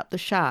hauled up the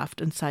shaft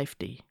in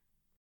safety.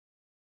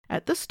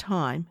 At this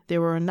time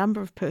there were a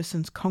number of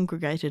persons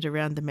congregated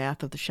around the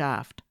mouth of the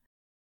shaft,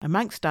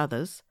 amongst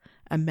others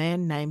a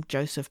man named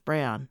Joseph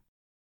Brown,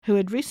 who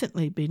had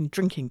recently been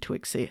drinking to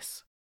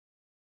excess.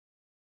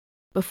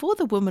 Before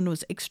the woman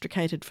was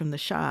extricated from the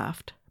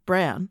shaft,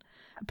 Brown,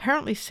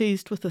 apparently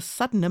seized with a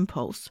sudden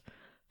impulse,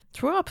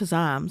 threw up his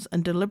arms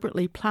and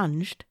deliberately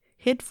plunged,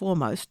 head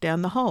foremost,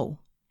 down the hole.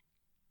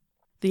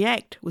 The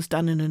act was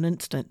done in an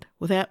instant,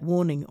 without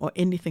warning or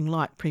anything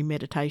like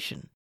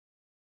premeditation.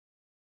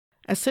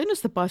 As soon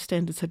as the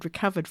bystanders had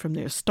recovered from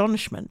their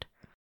astonishment,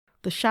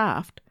 the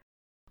shaft,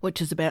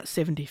 which is about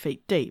 70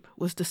 feet deep,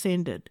 was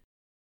descended,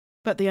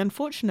 but the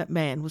unfortunate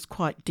man was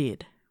quite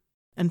dead.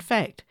 In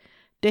fact,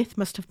 death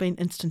must have been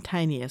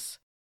instantaneous,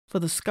 for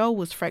the skull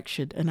was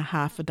fractured in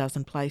 6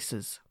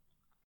 places.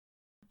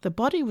 The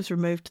body was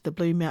removed to the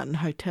Blue Mountain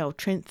Hotel,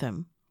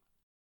 Trentham,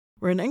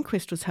 where an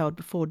inquest was held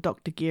before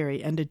Dr.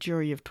 Geary and a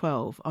jury of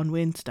 12 on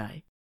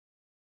Wednesday.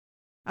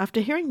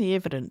 After hearing the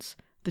evidence,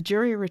 the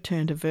jury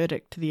returned a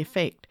verdict to the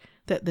effect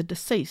that the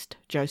deceased,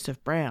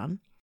 Joseph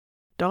Brown,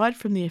 died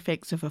from the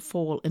effects of a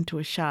fall into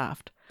a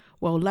shaft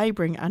while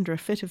labouring under a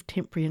fit of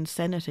temporary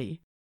insanity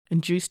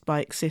induced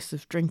by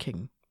excessive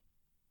drinking.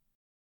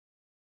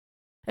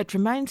 It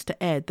remains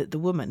to add that the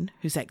woman,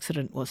 whose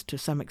accident was to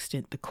some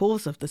extent the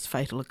cause of this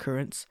fatal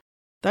occurrence,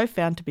 though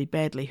found to be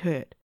badly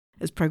hurt,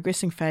 is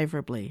progressing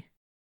favourably,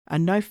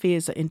 and no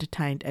fears are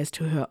entertained as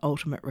to her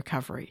ultimate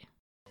recovery.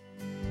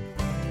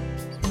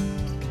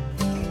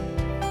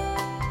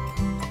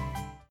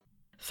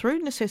 Through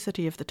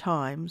necessity of the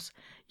times,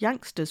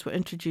 youngsters were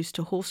introduced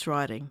to horse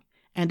riding,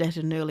 and at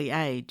an early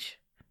age.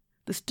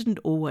 This didn't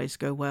always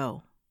go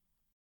well.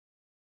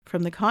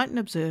 From the Kyneton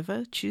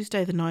Observer,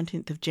 Tuesday the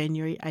 19th of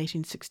January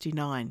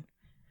 1869.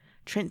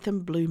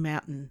 Trentham Blue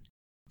Mountain.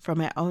 From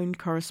our own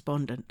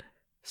correspondent.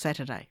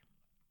 Saturday.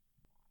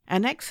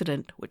 An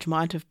accident, which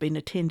might have been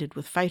attended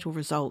with fatal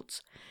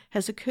results,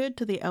 has occurred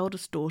to the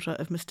eldest daughter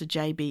of Mr.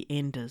 J.B.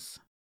 Enders.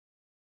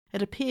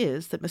 It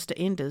appears that Mr.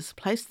 Enders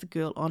placed the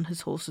girl on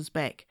his horse's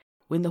back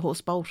when the horse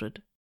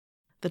bolted.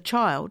 The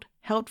child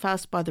held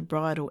fast by the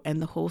bridle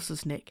and the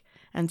horse's neck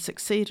and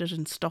succeeded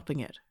in stopping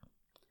it.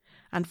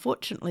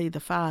 Unfortunately, the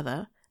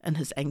father, in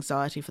his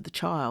anxiety for the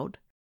child,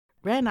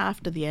 ran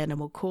after the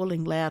animal,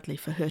 calling loudly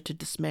for her to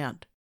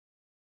dismount.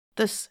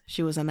 This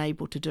she was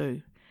unable to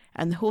do,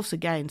 and the horse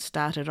again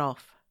started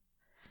off.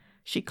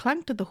 She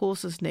clung to the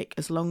horse's neck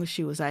as long as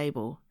she was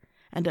able,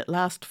 and at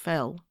last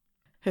fell.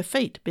 Her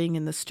feet being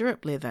in the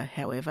stirrup leather,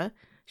 however,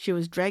 she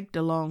was dragged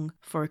along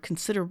for a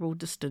considerable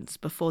distance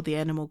before the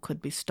animal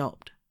could be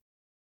stopped.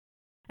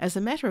 As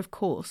a matter of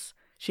course,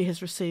 she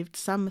has received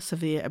some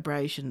severe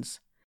abrasions,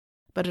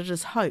 but it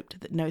is hoped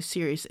that no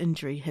serious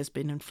injury has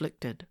been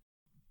inflicted.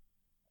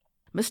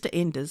 Mr.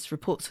 Enders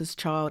reports his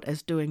child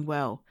as doing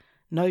well.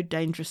 No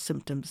dangerous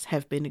symptoms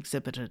have been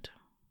exhibited.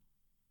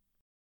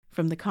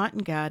 From the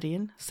Kyneton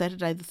Guardian,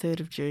 Saturday the 3rd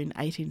of June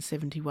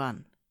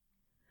 1871.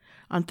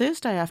 On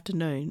Thursday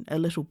afternoon, a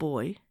little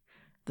boy,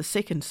 the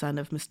second son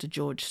of Mr.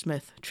 George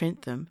Smith,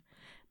 Trentham,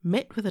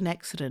 met with an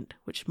accident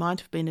which might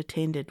have been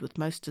attended with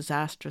most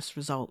disastrous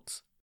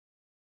results.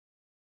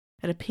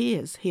 It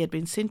appears he had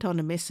been sent on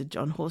a message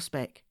on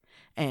horseback,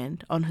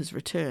 and, on his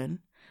return,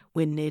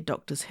 when near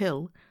Doctor's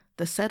Hill,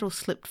 the saddle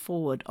slipped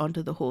forward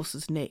onto the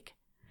horse's neck,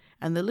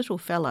 and the little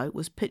fellow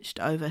was pitched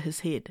over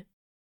his head.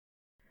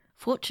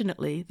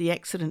 Fortunately, the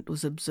accident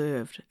was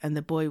observed, and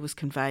the boy was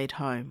conveyed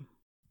home.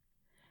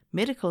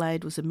 Medical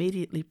aid was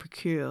immediately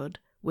procured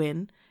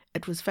when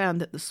it was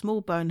found that the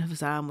small bone of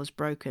his arm was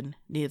broken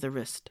near the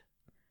wrist.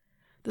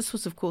 This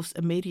was of course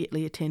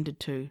immediately attended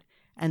to,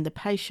 and the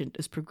patient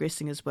is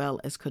progressing as well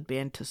as could be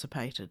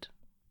anticipated.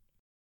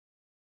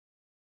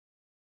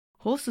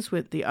 Horses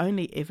weren't the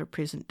only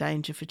ever-present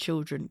danger for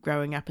children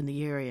growing up in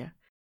the area,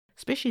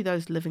 especially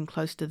those living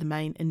close to the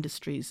main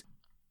industries.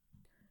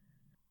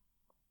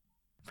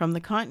 From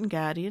the Kyneton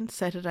Guardian,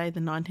 Saturday the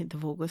 19th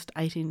of August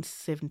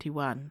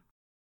 1871.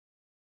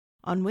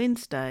 On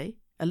Wednesday,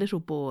 a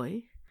little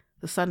boy,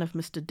 the son of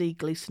Mr. D.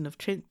 Gleeson of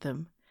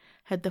Trentham,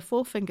 had the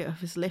forefinger of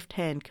his left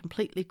hand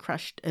completely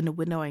crushed in a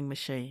winnowing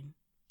machine.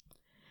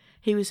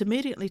 He was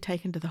immediately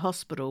taken to the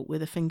hospital where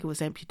the finger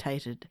was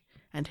amputated,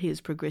 and he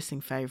is progressing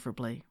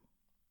favourably.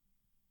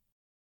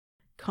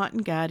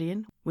 Kyneton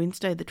Guardian,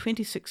 Wednesday the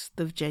 26th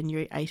of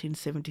January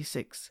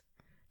 1876.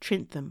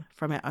 Trentham,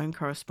 from our own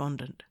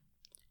correspondent.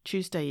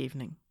 Tuesday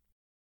evening.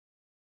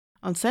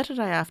 On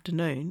Saturday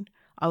afternoon,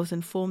 I was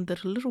informed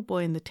that a little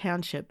boy in the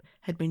township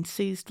had been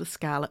seized with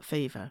scarlet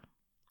fever.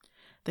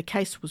 The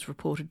case was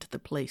reported to the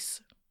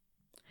police.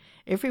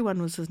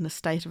 Everyone was in a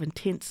state of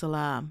intense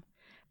alarm,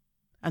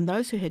 and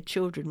those who had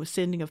children were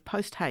sending of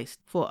post-haste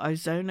for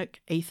ozonic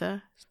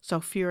ether,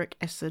 sulphuric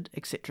acid,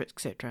 etc.,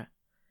 etc.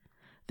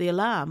 The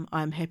alarm,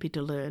 I am happy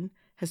to learn,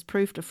 has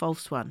proved a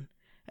false one,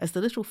 as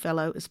the little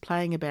fellow is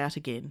playing about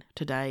again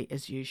today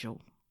as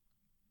usual.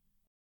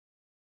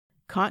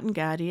 Kyneton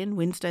Guardian,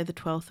 Wednesday the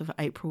 12th of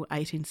April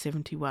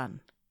 1871.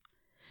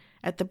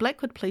 At the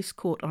Blackwood Police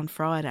Court on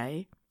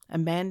Friday, a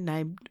man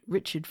named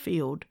Richard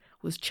Field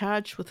was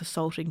charged with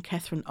assaulting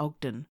Catherine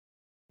Ogden,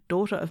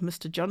 daughter of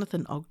Mr.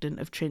 Jonathan Ogden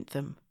of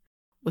Trentham,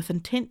 with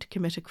intent to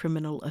commit a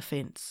criminal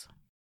offence.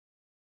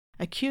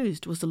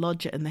 Accused was a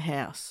lodger in the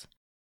house,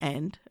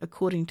 and,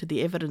 according to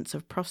the evidence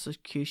of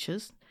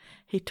prosecutors,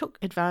 he took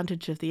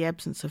advantage of the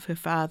absence of her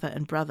father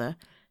and brother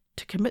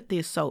to commit the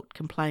assault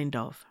complained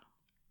of.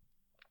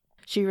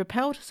 She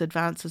repelled his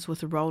advances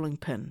with a rolling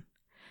pin,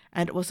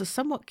 and it was a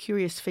somewhat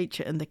curious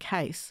feature in the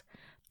case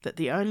that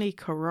the only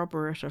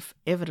corroborative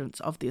evidence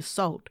of the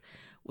assault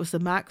was the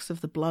marks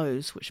of the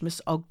blows which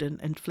Miss Ogden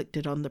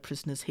inflicted on the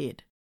prisoner's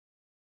head.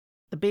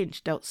 The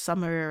bench dealt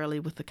summarily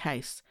with the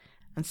case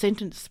and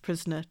sentenced the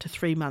prisoner to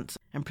 3 months'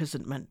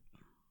 imprisonment.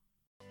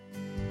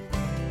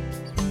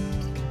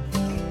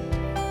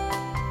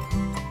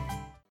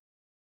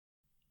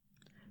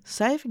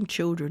 Saving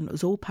children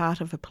is all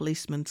part of a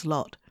policeman's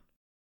lot,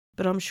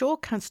 but I'm sure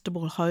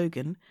Constable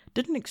Hogan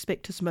didn't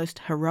expect his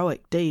most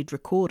heroic deed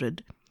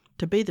recorded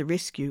to be the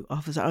rescue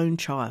of his own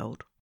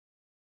child.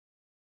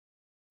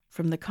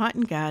 From the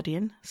Kyneton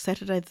Guardian,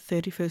 Saturday the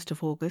 31st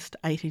of August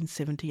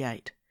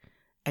 1878.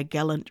 A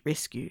gallant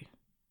rescue.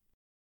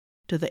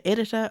 To the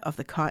editor of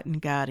the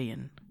Kyneton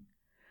Guardian.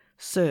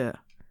 Sir,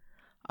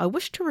 I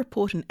wish to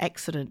report an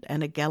accident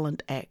and a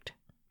gallant act.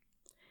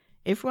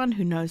 Everyone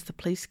who knows the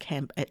police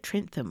camp at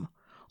Trentham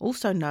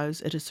also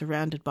knows it is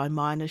surrounded by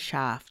miners'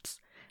 shafts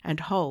and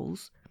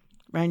holes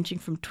ranging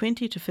from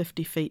 20 to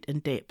 50 feet in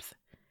depth,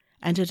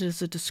 and it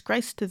is a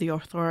disgrace to the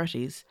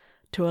authorities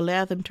to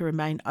allow them to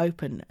remain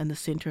open in the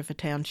centre of a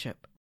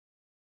township.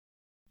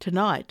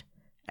 Tonight,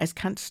 as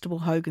Constable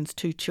Hogan's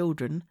 2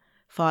 children,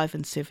 5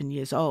 and 7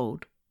 years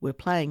old, were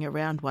playing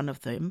around one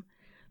of them,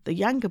 the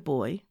younger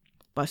boy,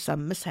 by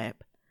some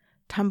mishap,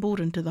 tumbled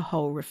into the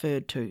hole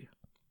referred to.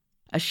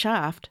 A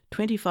shaft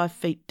 25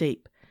 feet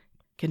deep,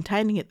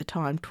 containing at the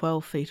time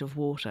 12 feet of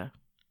water.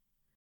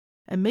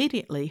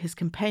 Immediately his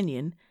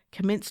companion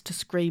commenced to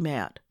scream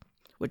out,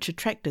 which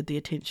attracted the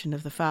attention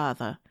of the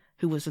father,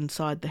 who was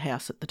inside the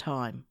house at the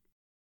time.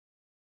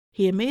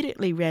 He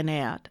immediately ran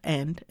out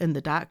and, in the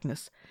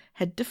darkness,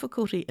 had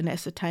difficulty in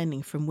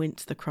ascertaining from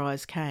whence the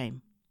cries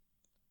came.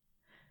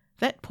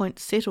 That point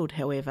settled,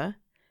 however,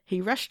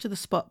 he rushed to the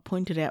spot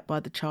pointed out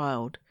by the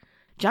child,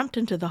 jumped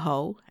into the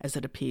hole, as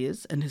it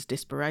appears, in his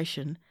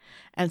desperation,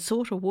 and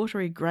sought a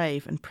watery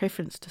grave in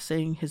preference to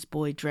seeing his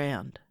boy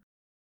drowned.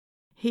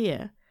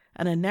 Here,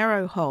 in a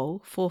narrow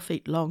hole 4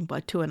 feet long by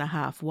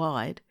 2.5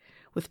 wide,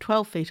 with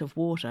 12 feet of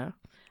water,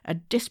 a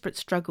desperate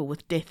struggle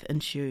with death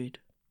ensued.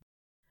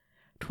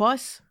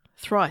 Twice,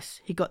 thrice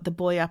he got the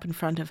boy up in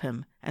front of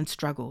him and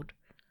struggled.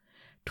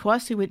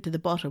 Twice he went to the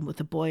bottom with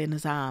the boy in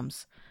his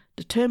arms,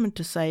 determined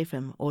to save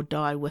him or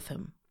die with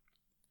him.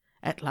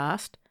 At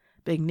last,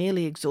 being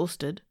nearly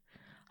exhausted,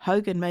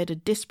 Hogan made a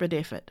desperate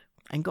effort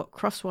and got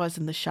crosswise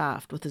in the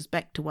shaft with his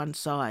back to one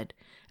side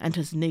and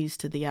his knees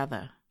to the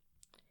other.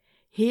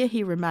 Here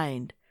he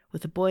remained,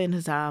 with the boy in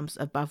his arms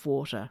above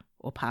water,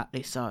 or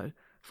partly so,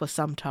 for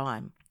some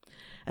time,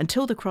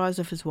 until the cries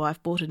of his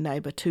wife brought a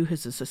neighbour to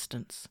his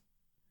assistance.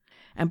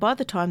 And by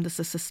the time this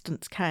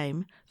assistance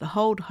came, the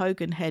hold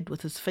Hogan had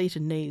with his feet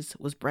and knees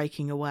was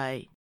breaking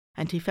away,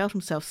 and he felt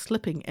himself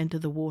slipping into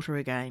the water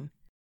again,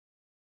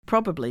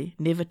 probably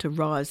never to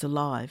rise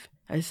alive,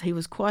 as he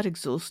was quite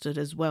exhausted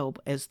as well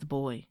as the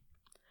boy.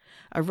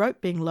 A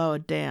rope being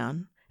lowered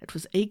down, it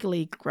was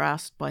eagerly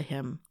grasped by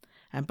him,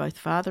 and both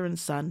father and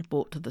son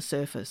brought to the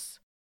surface.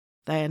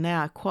 They are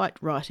now quite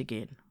right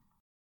again.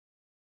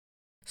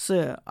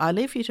 Sir, I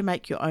leave you to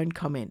make your own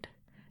comment.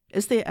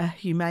 Is there a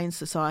humane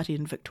society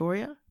in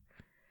Victoria?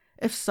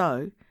 If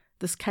so,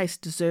 this case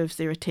deserves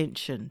their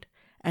attention,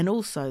 and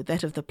also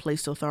that of the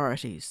police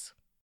authorities.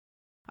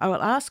 I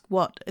will ask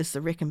what is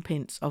the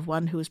recompense of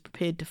one who is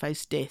prepared to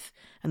face death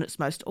in its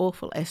most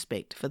awful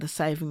aspect for the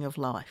saving of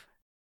life.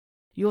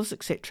 Yours,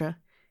 etc.,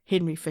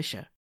 Henry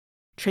Fisher.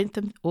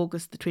 Trentham,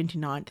 August the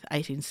 29th,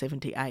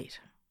 1878.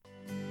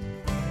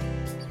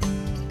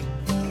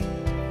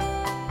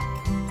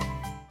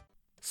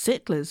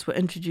 Settlers were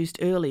introduced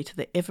early to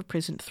the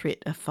ever-present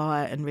threat of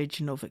fire in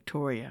regional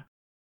Victoria.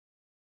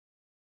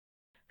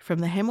 From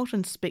the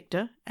Hamilton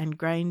Spectre and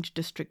Grange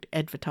District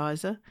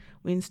Advertiser,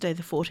 Wednesday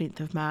the 14th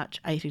of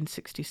March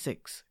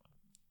 1866.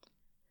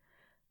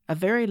 A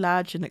very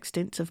large and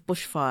extensive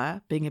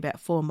bushfire, being about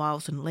 4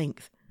 miles in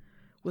length,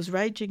 was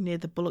raging near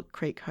the Bullock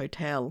Creek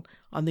Hotel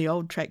on the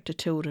old track to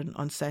Tilden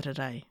on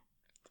Saturday.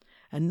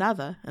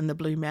 Another in the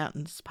Blue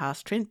Mountains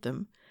past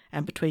Trentham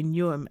and between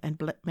Newham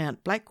and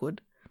Mount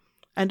Blackwood,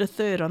 and a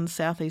third on the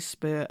southeast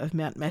spur of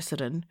Mount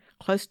Macedon,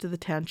 close to the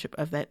township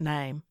of that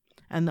name,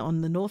 and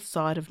on the north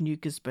side of New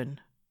Gisborne.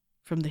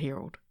 From the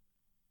Herald.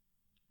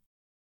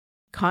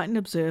 Kyneton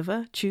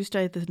Observer,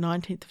 Tuesday the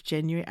 19th of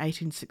January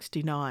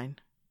 1869.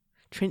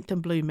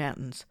 Trentham Blue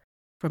Mountains,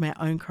 from our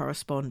own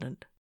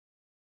correspondent.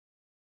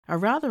 A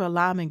rather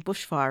alarming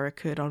bushfire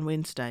occurred on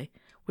Wednesday,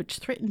 which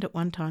threatened at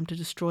one time to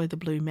destroy the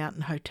Blue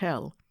Mountain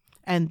Hotel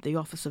and the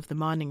office of the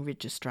mining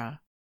registrar.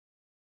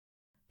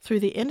 Through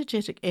the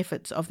energetic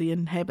efforts of the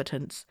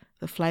inhabitants,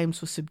 the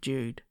flames were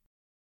subdued.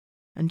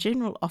 In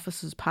general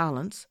officers'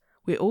 parlance,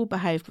 where all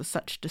behaved with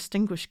such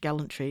distinguished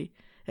gallantry,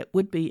 it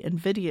would be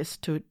invidious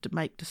to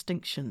make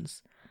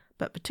distinctions,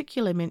 but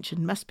particular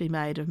mention must be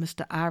made of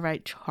Mr. R.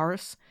 H.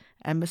 Horace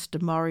and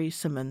Mr. Maury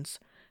Simmons,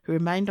 who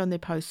remained on their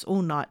posts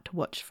all night to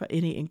watch for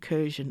any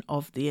incursion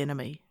of the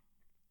enemy.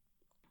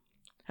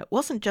 It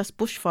wasn't just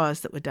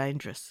bushfires that were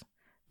dangerous.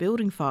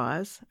 Building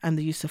fires and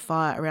the use of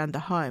fire around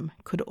the home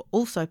could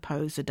also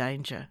pose a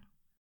danger.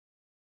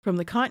 From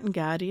the Kyneton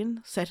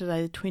Guardian,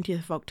 Saturday the 20th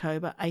of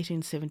October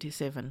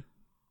 1877.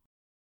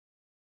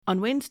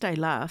 On Wednesday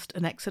last,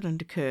 an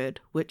accident occurred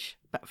which,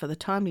 but for the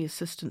timely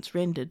assistance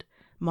rendered,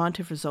 might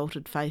have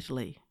resulted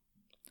fatally.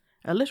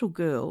 A little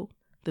girl,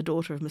 the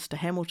daughter of Mr.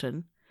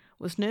 Hamilton,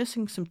 was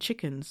nursing some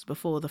chickens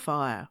before the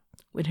fire,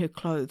 when her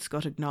clothes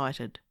got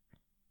ignited.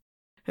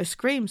 Her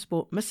screams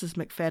brought Mrs.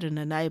 McFadden,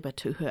 a neighbour,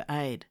 to her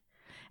aid,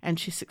 and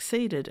she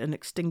succeeded in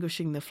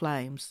extinguishing the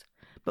flames,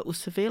 but was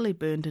severely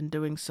burned in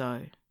doing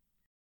so.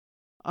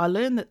 I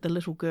learn that the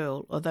little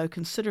girl, although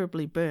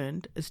considerably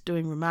burned, is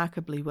doing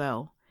remarkably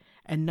well,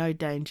 and no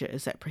danger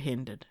is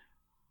apprehended.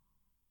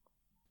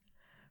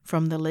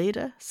 From the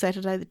Leader,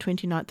 Saturday the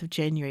 29th of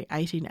January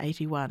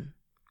 1881.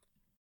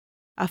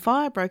 A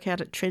fire broke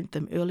out at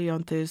Trentham early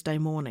on Thursday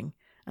morning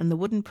in the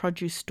wooden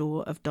produce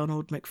store of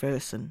Donald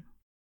Macpherson.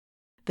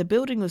 The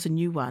building was a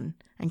new one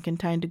and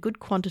contained a good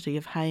quantity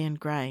of hay and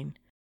grain,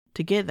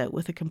 together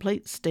with a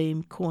complete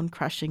steam, corn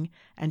crushing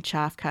and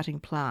chaff cutting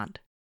plant.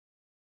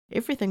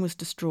 Everything was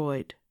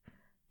destroyed.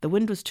 The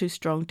wind was too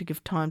strong to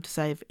give time to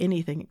save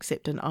anything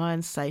except an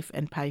iron safe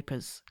and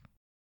papers.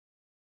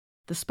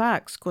 The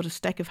sparks caught a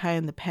stack of hay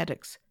in the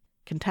paddocks,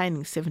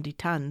 containing 70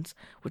 tons,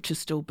 which is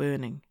still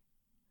burning.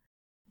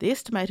 The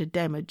estimated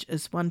damage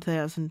is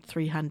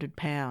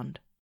 £1,300.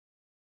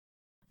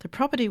 The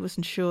property was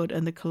insured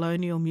in the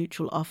Colonial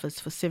Mutual Office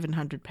for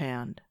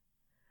 £700.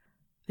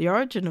 The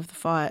origin of the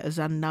fire is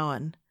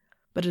unknown,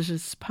 but it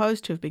is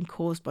supposed to have been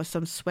caused by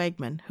some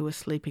swagmen who were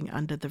sleeping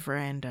under the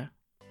veranda.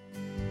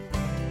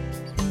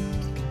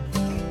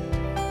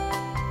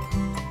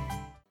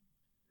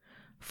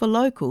 For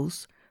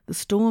locals, the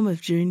storm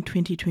of June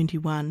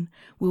 2021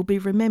 will be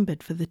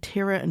remembered for the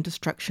terror and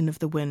destruction of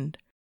the wind,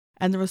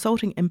 and the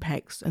resulting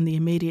impacts and the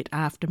immediate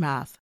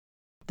aftermath,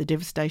 the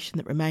devastation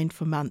that remained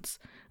for months,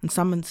 in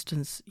some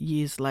instances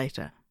years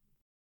later.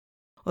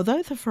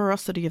 Although the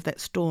ferocity of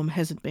that storm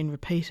hasn't been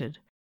repeated,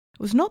 it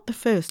was not the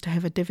first to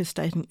have a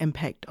devastating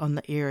impact on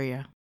the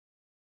area.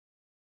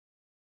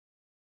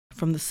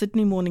 From the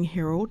Sydney Morning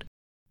Herald,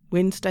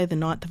 Wednesday the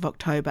 9th of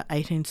October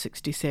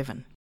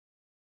 1867.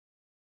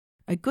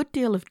 A good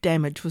deal of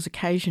damage was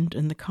occasioned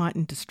in the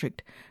Kyneton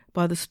district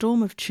by the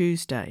storm of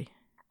Tuesday.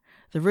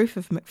 The roof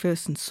of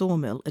Macpherson's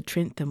sawmill at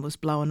Trentham was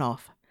blown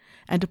off,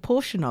 and a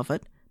portion of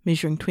it,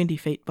 measuring 20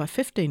 feet by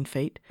 15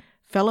 feet,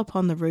 fell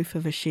upon the roof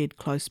of a shed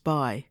close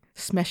by,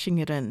 smashing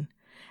it in,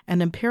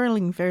 and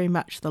imperilling very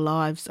much the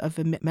lives of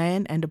a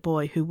man and a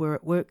boy who were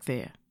at work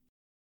there.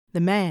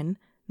 The man,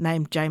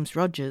 named James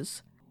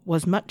Rogers,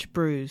 was much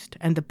bruised,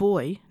 and the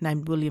boy,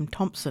 named William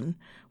Thompson,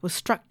 was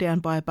struck down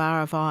by a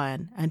bar of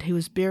iron, and he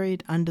was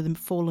buried under the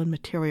fallen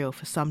material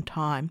for some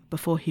time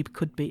before he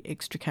could be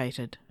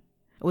extricated.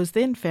 It was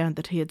then found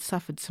that he had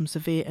suffered some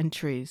severe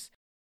injuries,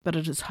 but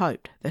it is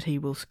hoped that he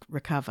will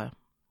recover.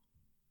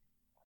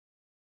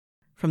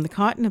 From the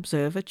Kyneton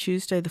Observer,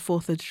 Tuesday the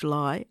 4th of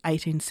July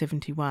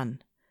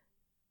 1871.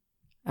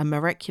 A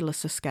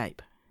miraculous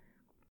escape.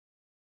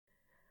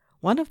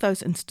 One of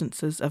those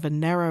instances of a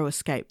narrow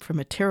escape from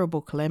a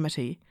terrible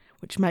calamity,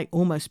 which may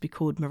almost be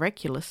called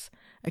miraculous,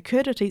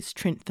 occurred at East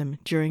Trentham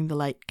during the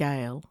late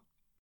gale.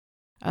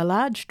 A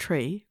large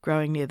tree,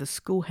 growing near the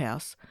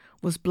schoolhouse,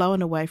 was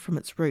blown away from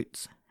its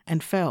roots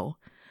and fell,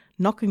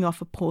 knocking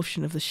off a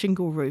portion of the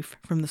shingle roof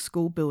from the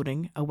school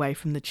building away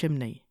from the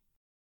chimney.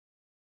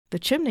 The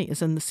chimney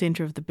is in the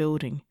centre of the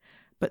building,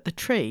 but the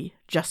tree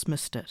just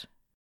missed it.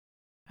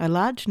 A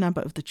large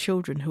number of the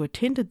children who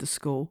attended the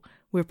school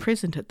were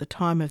present at the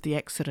time of the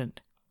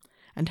accident,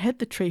 and had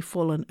the tree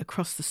fallen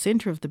across the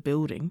centre of the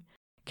building,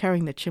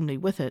 carrying the chimney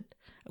with it,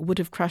 it would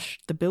have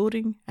crushed the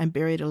building and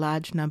buried a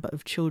large number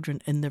of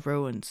children in the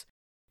ruins,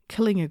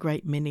 killing a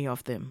great many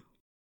of them.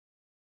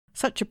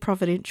 Such a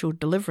providential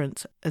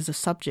deliverance is a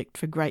subject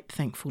for great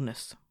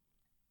thankfulness.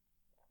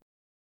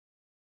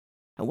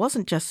 It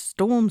wasn't just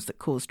storms that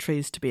caused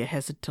trees to be a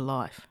hazard to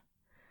life.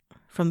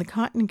 From the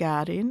Kyneton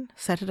Guardian,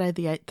 Saturday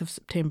the 8th of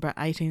September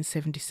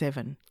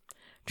 1877.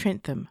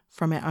 Trentham,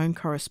 from our own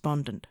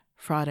correspondent,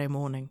 Friday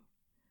morning.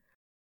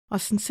 I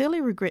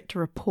sincerely regret to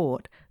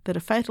report that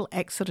a fatal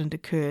accident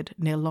occurred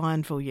near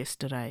Lionville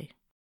yesterday.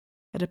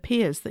 It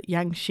appears that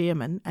young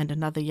Shearman and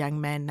another young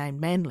man named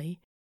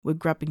Manley were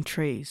grubbing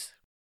trees,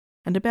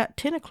 and about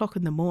 10 o'clock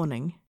in the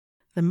morning,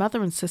 the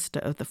mother and sister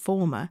of the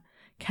former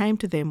came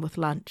to them with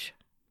lunch.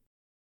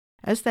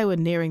 As they were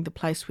nearing the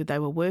place where they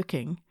were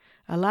working,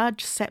 a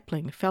large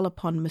sapling fell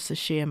upon Mrs.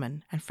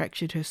 Shearman and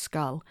fractured her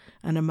skull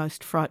in a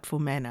most frightful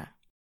manner.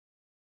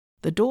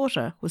 The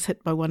daughter was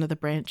hit by one of the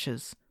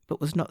branches, but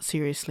was not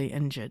seriously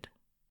injured.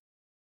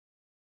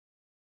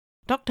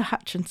 Dr.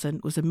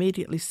 Hutchinson was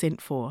immediately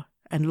sent for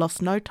and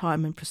lost no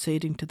time in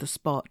proceeding to the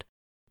spot,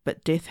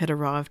 but death had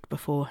arrived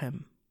before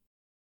him.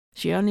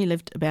 She only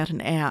lived about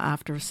an hour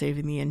after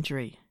receiving the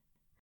injury.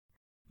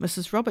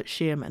 Mrs. Robert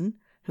Shearman,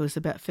 who was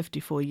about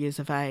 54 years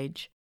of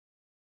age,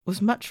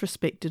 was much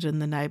respected in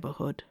the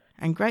neighbourhood,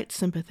 and great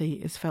sympathy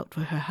is felt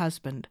for her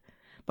husband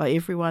by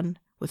everyone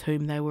with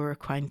whom they were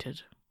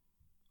acquainted.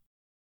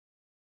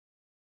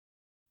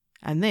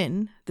 And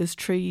then there's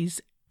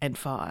trees and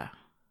fire.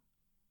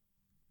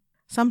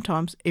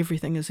 Sometimes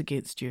everything is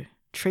against you.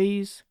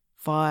 Trees,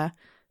 fire,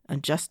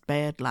 and just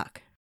bad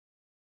luck.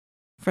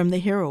 From the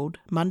Herald,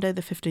 Monday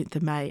the 15th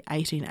of May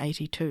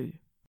 1882.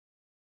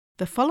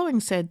 The following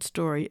sad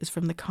story is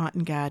from the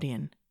Kyneton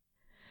Guardian.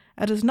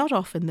 It is not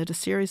often that a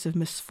series of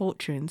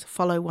misfortunes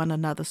follow one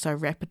another so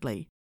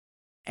rapidly,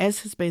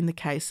 as has been the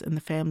case in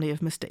the family of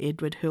Mr.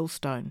 Edward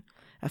Hurlstone,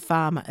 a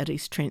farmer at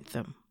East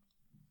Trentham.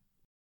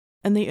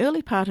 In the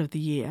early part of the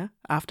year,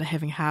 after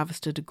having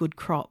harvested a good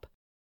crop,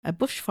 a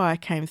bushfire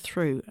came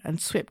through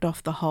and swept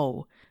off the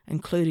whole,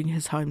 including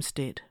his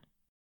homestead.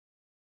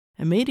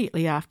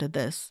 Immediately after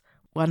this,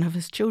 one of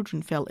his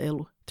children fell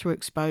ill through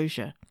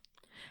exposure,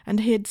 and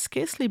he had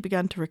scarcely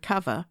begun to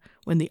recover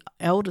when the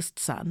eldest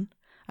son,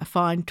 a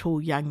fine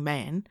tall young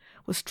man,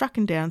 was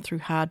stricken down through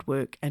hard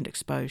work and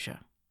exposure.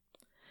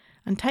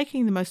 And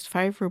taking the most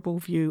favourable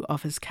view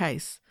of his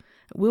case,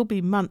 it will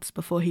be months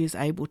before he is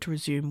able to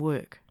resume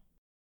work.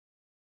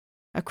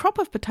 A crop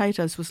of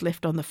potatoes was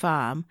left on the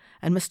farm,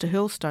 and Mr.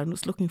 Hurlstone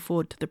was looking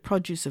forward to the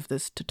produce of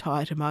this to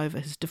tide him over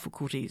his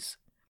difficulties.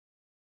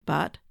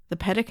 But, the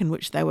paddock in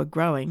which they were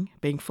growing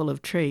being full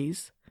of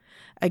trees,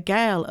 a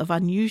gale of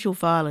unusual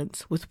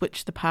violence with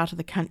which the part of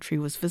the country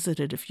was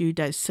visited a few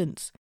days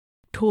since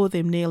tore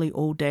them nearly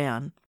all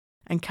down,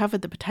 and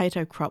covered the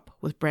potato crop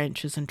with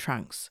branches and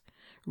trunks,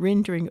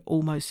 rendering it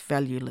almost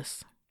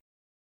valueless.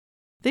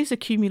 These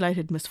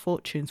accumulated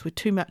misfortunes were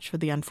too much for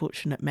the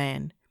unfortunate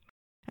man,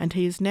 and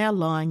he is now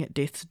lying at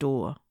death's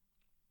door.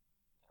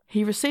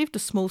 He received a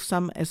small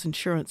sum as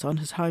insurance on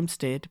his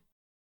homestead,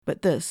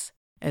 but this,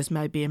 as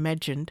may be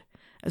imagined,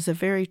 is a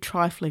very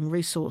trifling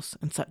resource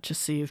in such a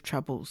sea of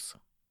troubles.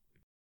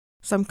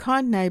 Some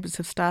kind neighbours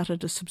have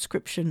started a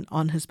subscription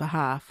on his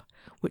behalf,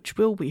 which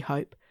will, we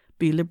hope,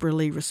 be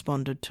liberally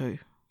responded to.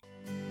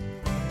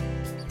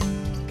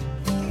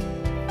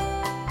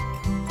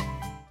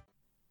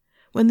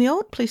 When the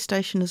old police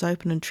station is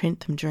open in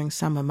Trentham during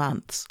summer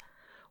months,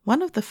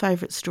 one of the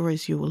favourite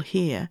stories you will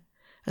hear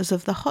is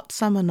of the hot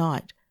summer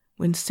night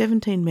when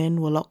 17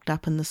 men were locked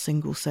up in the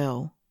single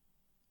cell.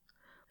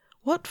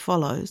 What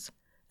follows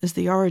is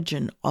the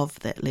origin of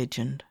that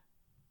legend.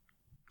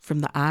 From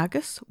the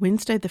Argus,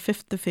 Wednesday the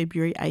 5th of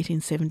February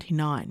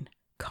 1879,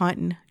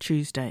 Kyneton,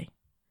 Tuesday.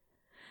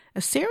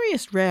 A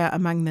serious row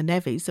among the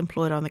navvies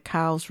employed on the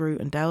Carlsruhe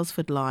and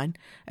Daylesford line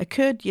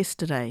occurred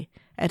yesterday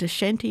at a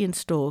shanty and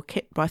store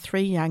kept by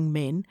 3 young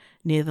men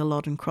near the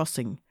Loddon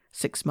Crossing,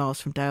 6 miles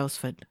from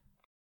Daylesford.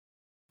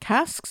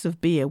 Casks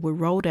of beer were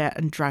rolled out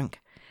and drunk,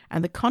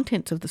 and the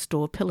contents of the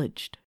store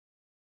pillaged.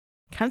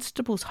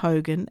 Constables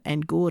Hogan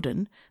and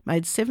Gordon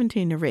made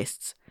 17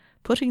 arrests,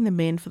 putting the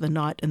men for the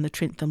night in the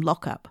Trentham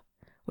lockup,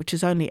 which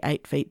is only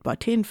 8 feet by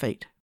 10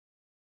 feet.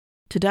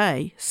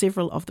 Today,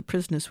 several of the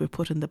prisoners were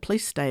put in the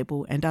police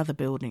stable and other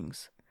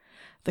buildings.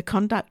 The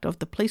conduct of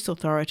the police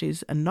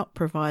authorities in not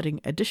providing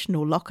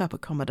additional lockup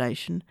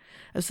accommodation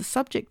is the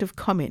subject of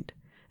comment,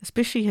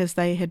 especially as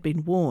they had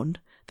been warned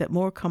that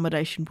more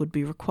accommodation would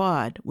be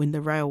required when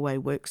the railway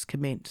works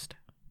commenced.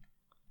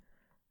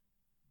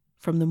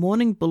 From the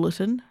Morning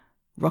Bulletin,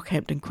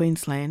 Rockhampton,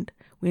 Queensland,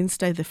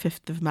 Wednesday the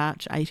 5th of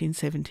March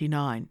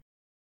 1879.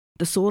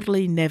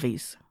 Disorderly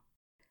navvies.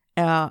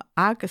 Our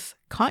Argus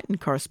Kyneton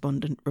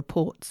correspondent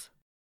reports.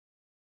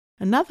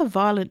 Another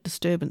violent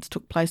disturbance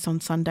took place on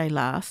Sunday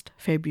last,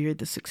 February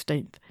the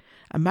 16th,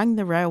 among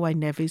the railway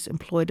navvies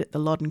employed at the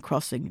Loddon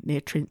Crossing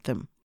near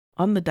Trentham,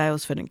 on the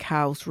Daylesford and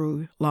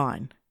Carlsruhe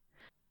line.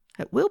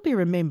 It will be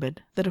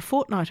remembered that a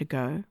fortnight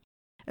ago,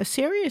 a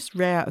serious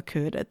row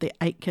occurred at the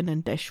Aitken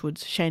and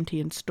Dashwood's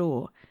shanty and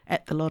store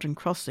at the Loddon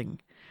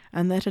Crossing,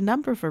 and that a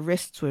number of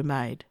arrests were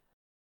made,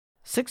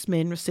 6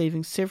 men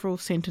receiving several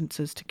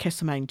sentences to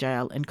Castlemaine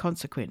Jail in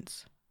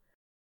consequence.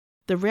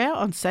 The row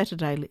on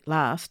Saturday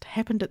last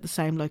happened at the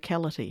same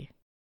locality.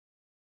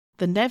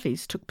 The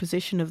navvies took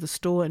possession of the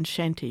store and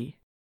shanty,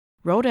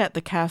 rolled out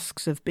the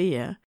casks of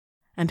beer,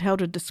 and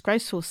held a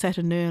disgraceful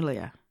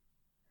saturnalia,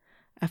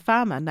 a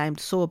farmer named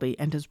Sorby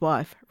and his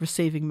wife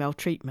receiving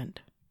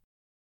maltreatment.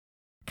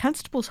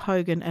 Constables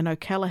Hogan and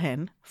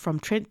O'Callaghan from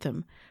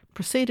Trentham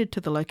proceeded to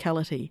the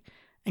locality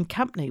in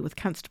company with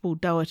Constable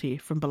Doherty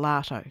from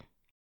Bellato.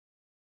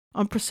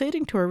 On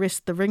proceeding to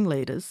arrest the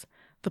ringleaders,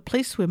 the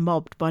police were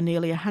mobbed by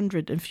nearly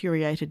 100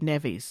 infuriated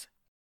navvies.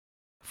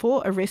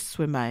 4 arrests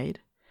were made,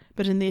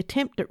 but in the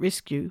attempt at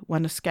rescue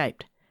one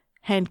escaped,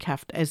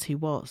 handcuffed as he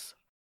was.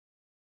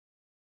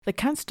 The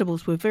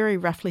constables were very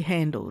roughly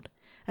handled,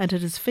 and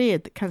it is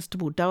feared that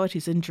Constable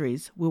Doherty's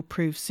injuries will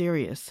prove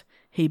serious,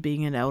 he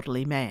being an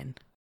elderly man.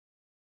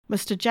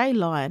 Mr. J.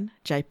 Lyon,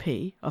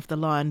 J.P., of the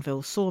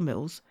Lyonville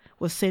sawmills,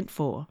 was sent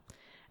for,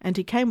 and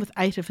he came with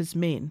 8 of his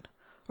men,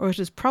 or it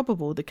is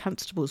probable the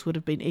constables would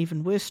have been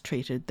even worse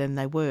treated than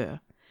they were,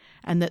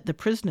 and that the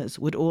prisoners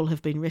would all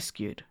have been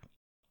rescued.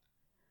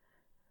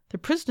 The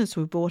prisoners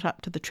were brought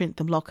up to the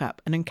Trentham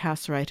lockup and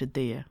incarcerated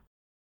there.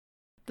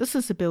 This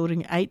is a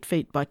building 8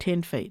 feet by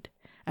 10 feet,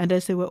 and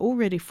as there were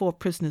already 4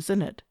 prisoners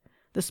in it,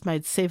 this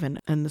made 7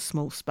 in the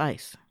small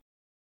space.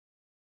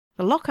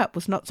 The lockup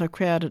was not so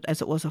crowded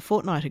as it was a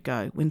fortnight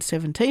ago, when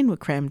 17 were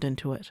crammed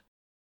into it,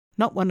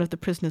 not one of the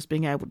prisoners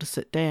being able to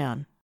sit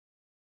down.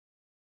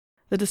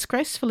 The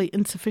disgracefully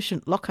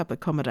insufficient lockup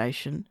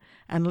accommodation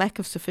and lack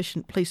of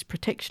sufficient police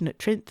protection at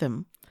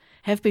Trentham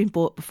have been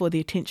brought before the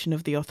attention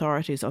of the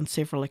authorities on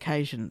several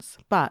occasions,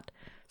 but,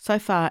 so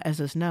far as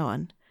is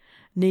known,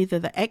 neither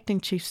the acting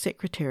Chief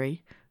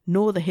Secretary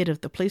nor the head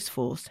of the police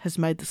force has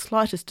made the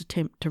slightest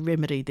attempt to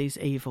remedy these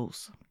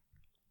evils.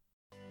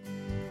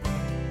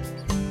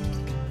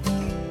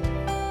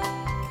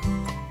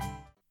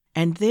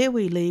 And there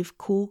we leave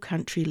cool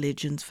country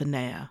legends for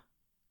now.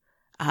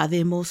 Are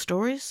there more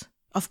stories?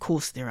 Of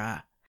course there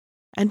are,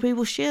 and we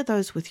will share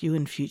those with you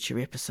in future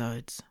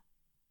episodes.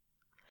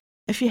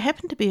 If you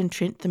happen to be in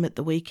Trentham at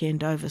the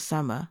weekend over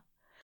summer,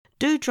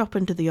 do drop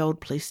into the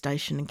old police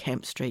station in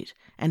Camp Street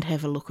and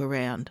have a look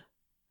around.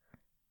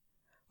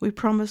 We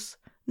promise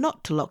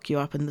not to lock you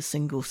up in the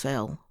single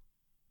cell.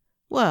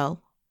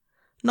 Well,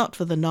 not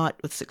for the night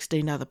with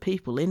 16 other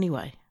people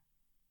anyway.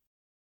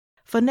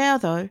 For now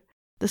though,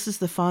 this is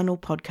the final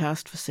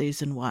podcast for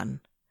Season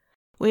 1.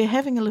 We are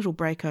having a little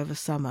break over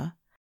summer,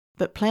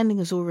 but planning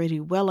is already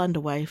well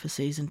underway for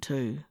Season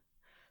 2.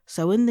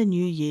 So in the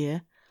new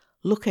year,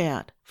 look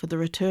out for the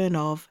return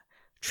of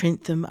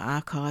Trentham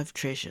Archive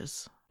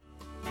Treasures.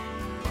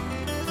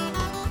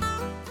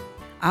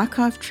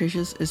 Archive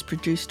Treasures is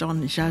produced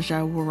on Dja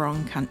Dja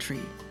Wurrung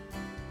country.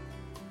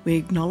 We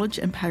acknowledge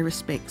and pay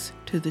respects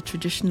to the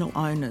traditional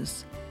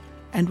owners,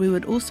 and we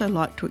would also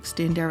like to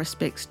extend our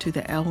respects to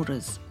the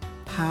elders,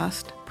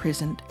 past,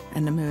 present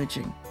and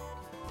emerging.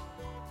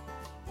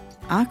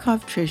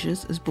 Archive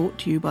Treasures is brought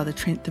to you by the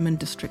Trentham and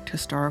District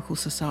Historical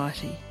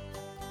Society.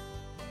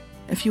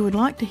 If you would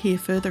like to hear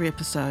further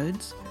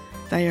episodes,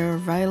 they are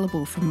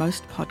available from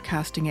most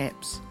podcasting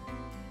apps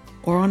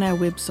or on our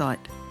website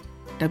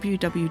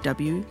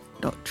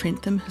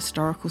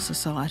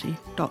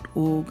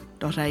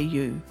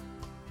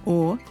www.trenthamhistoricalsociety.org.au,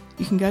 or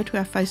you can go to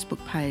our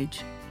Facebook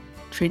page,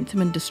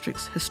 Trentham and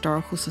Districts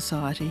Historical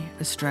Society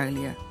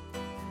Australia.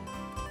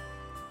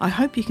 I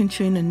hope you can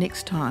tune in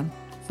next time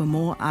for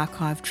more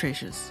Archive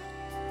Treasures.